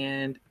long,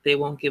 and they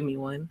won't give me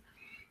one.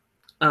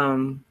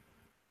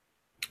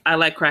 I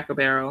like Cracker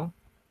Barrel.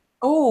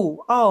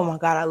 Oh my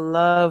God, I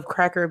love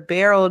Cracker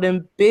Barrel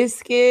and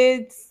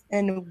biscuits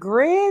and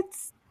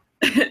grits.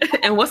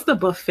 And what's the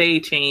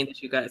buffet chain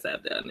that you guys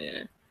have down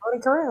there?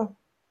 Golden Corral.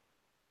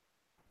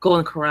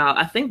 Golden Corral.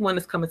 I think one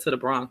is coming to the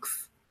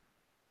Bronx.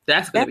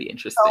 That's going to be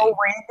interesting. So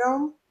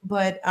random,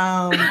 but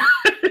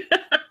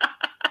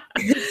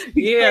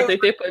yeah, they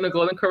put in a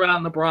Golden Corral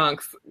in the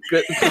Bronx.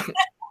 Good.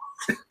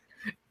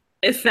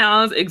 It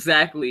sounds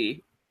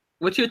exactly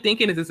what you're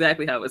thinking is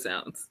exactly how it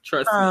sounds.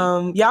 Trust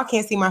me. Y'all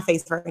can't see my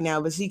face right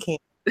now, but she can.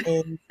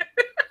 And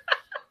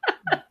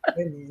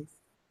goodness,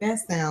 that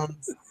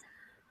sounds.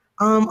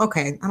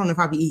 Okay, I don't know if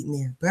I'll be eating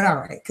there, but all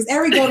right. Because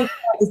every Golden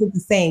Corral isn't the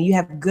same. You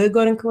have good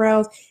Golden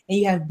Corrals and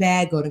you have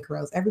bad Golden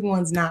Corrals.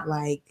 Everyone's not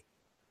like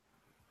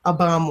a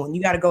bomb one.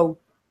 You got to go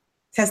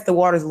test the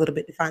waters a little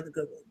bit to find the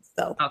good ones.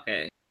 So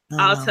okay,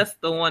 I'll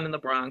test the one in the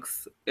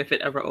Bronx if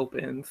it ever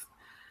opens,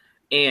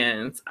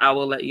 and I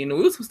will let you know.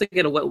 We were supposed to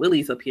get a Wet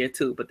Willie's up here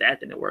too, but that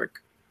didn't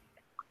work.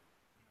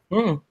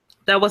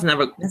 That was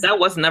never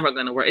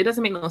going to work. It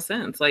doesn't make no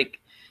sense. Like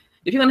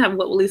if you're going to have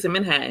Wet Willie's in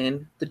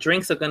Manhattan, the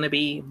drinks are going to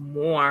be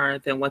more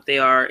than what they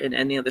are in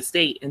any other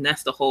state. And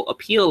that's the whole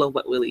appeal of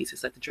Wet Willie's,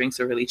 is that the drinks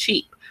are really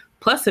cheap.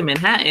 Plus, in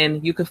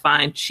Manhattan, you could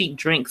find cheap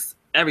drinks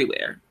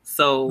everywhere.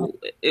 So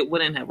it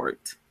wouldn't have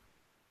worked.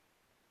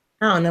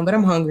 I don't know, but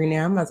I'm hungry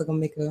now. I'm about to go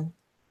make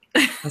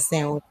a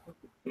sandwich.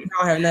 I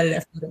don't have none of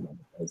that food in my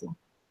disposal.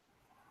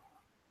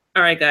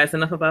 All right, guys,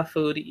 enough about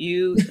food.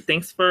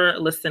 Thanks for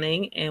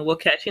listening, and we'll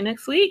catch you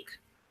next week.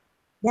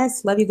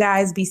 Yes, love you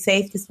guys. Be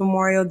safe this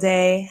Memorial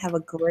Day. Have a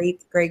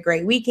great, great,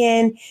 great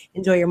weekend.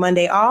 Enjoy your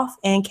Monday off,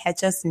 and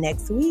catch us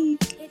next week.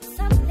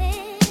 All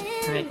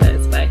right,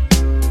 guys, bye.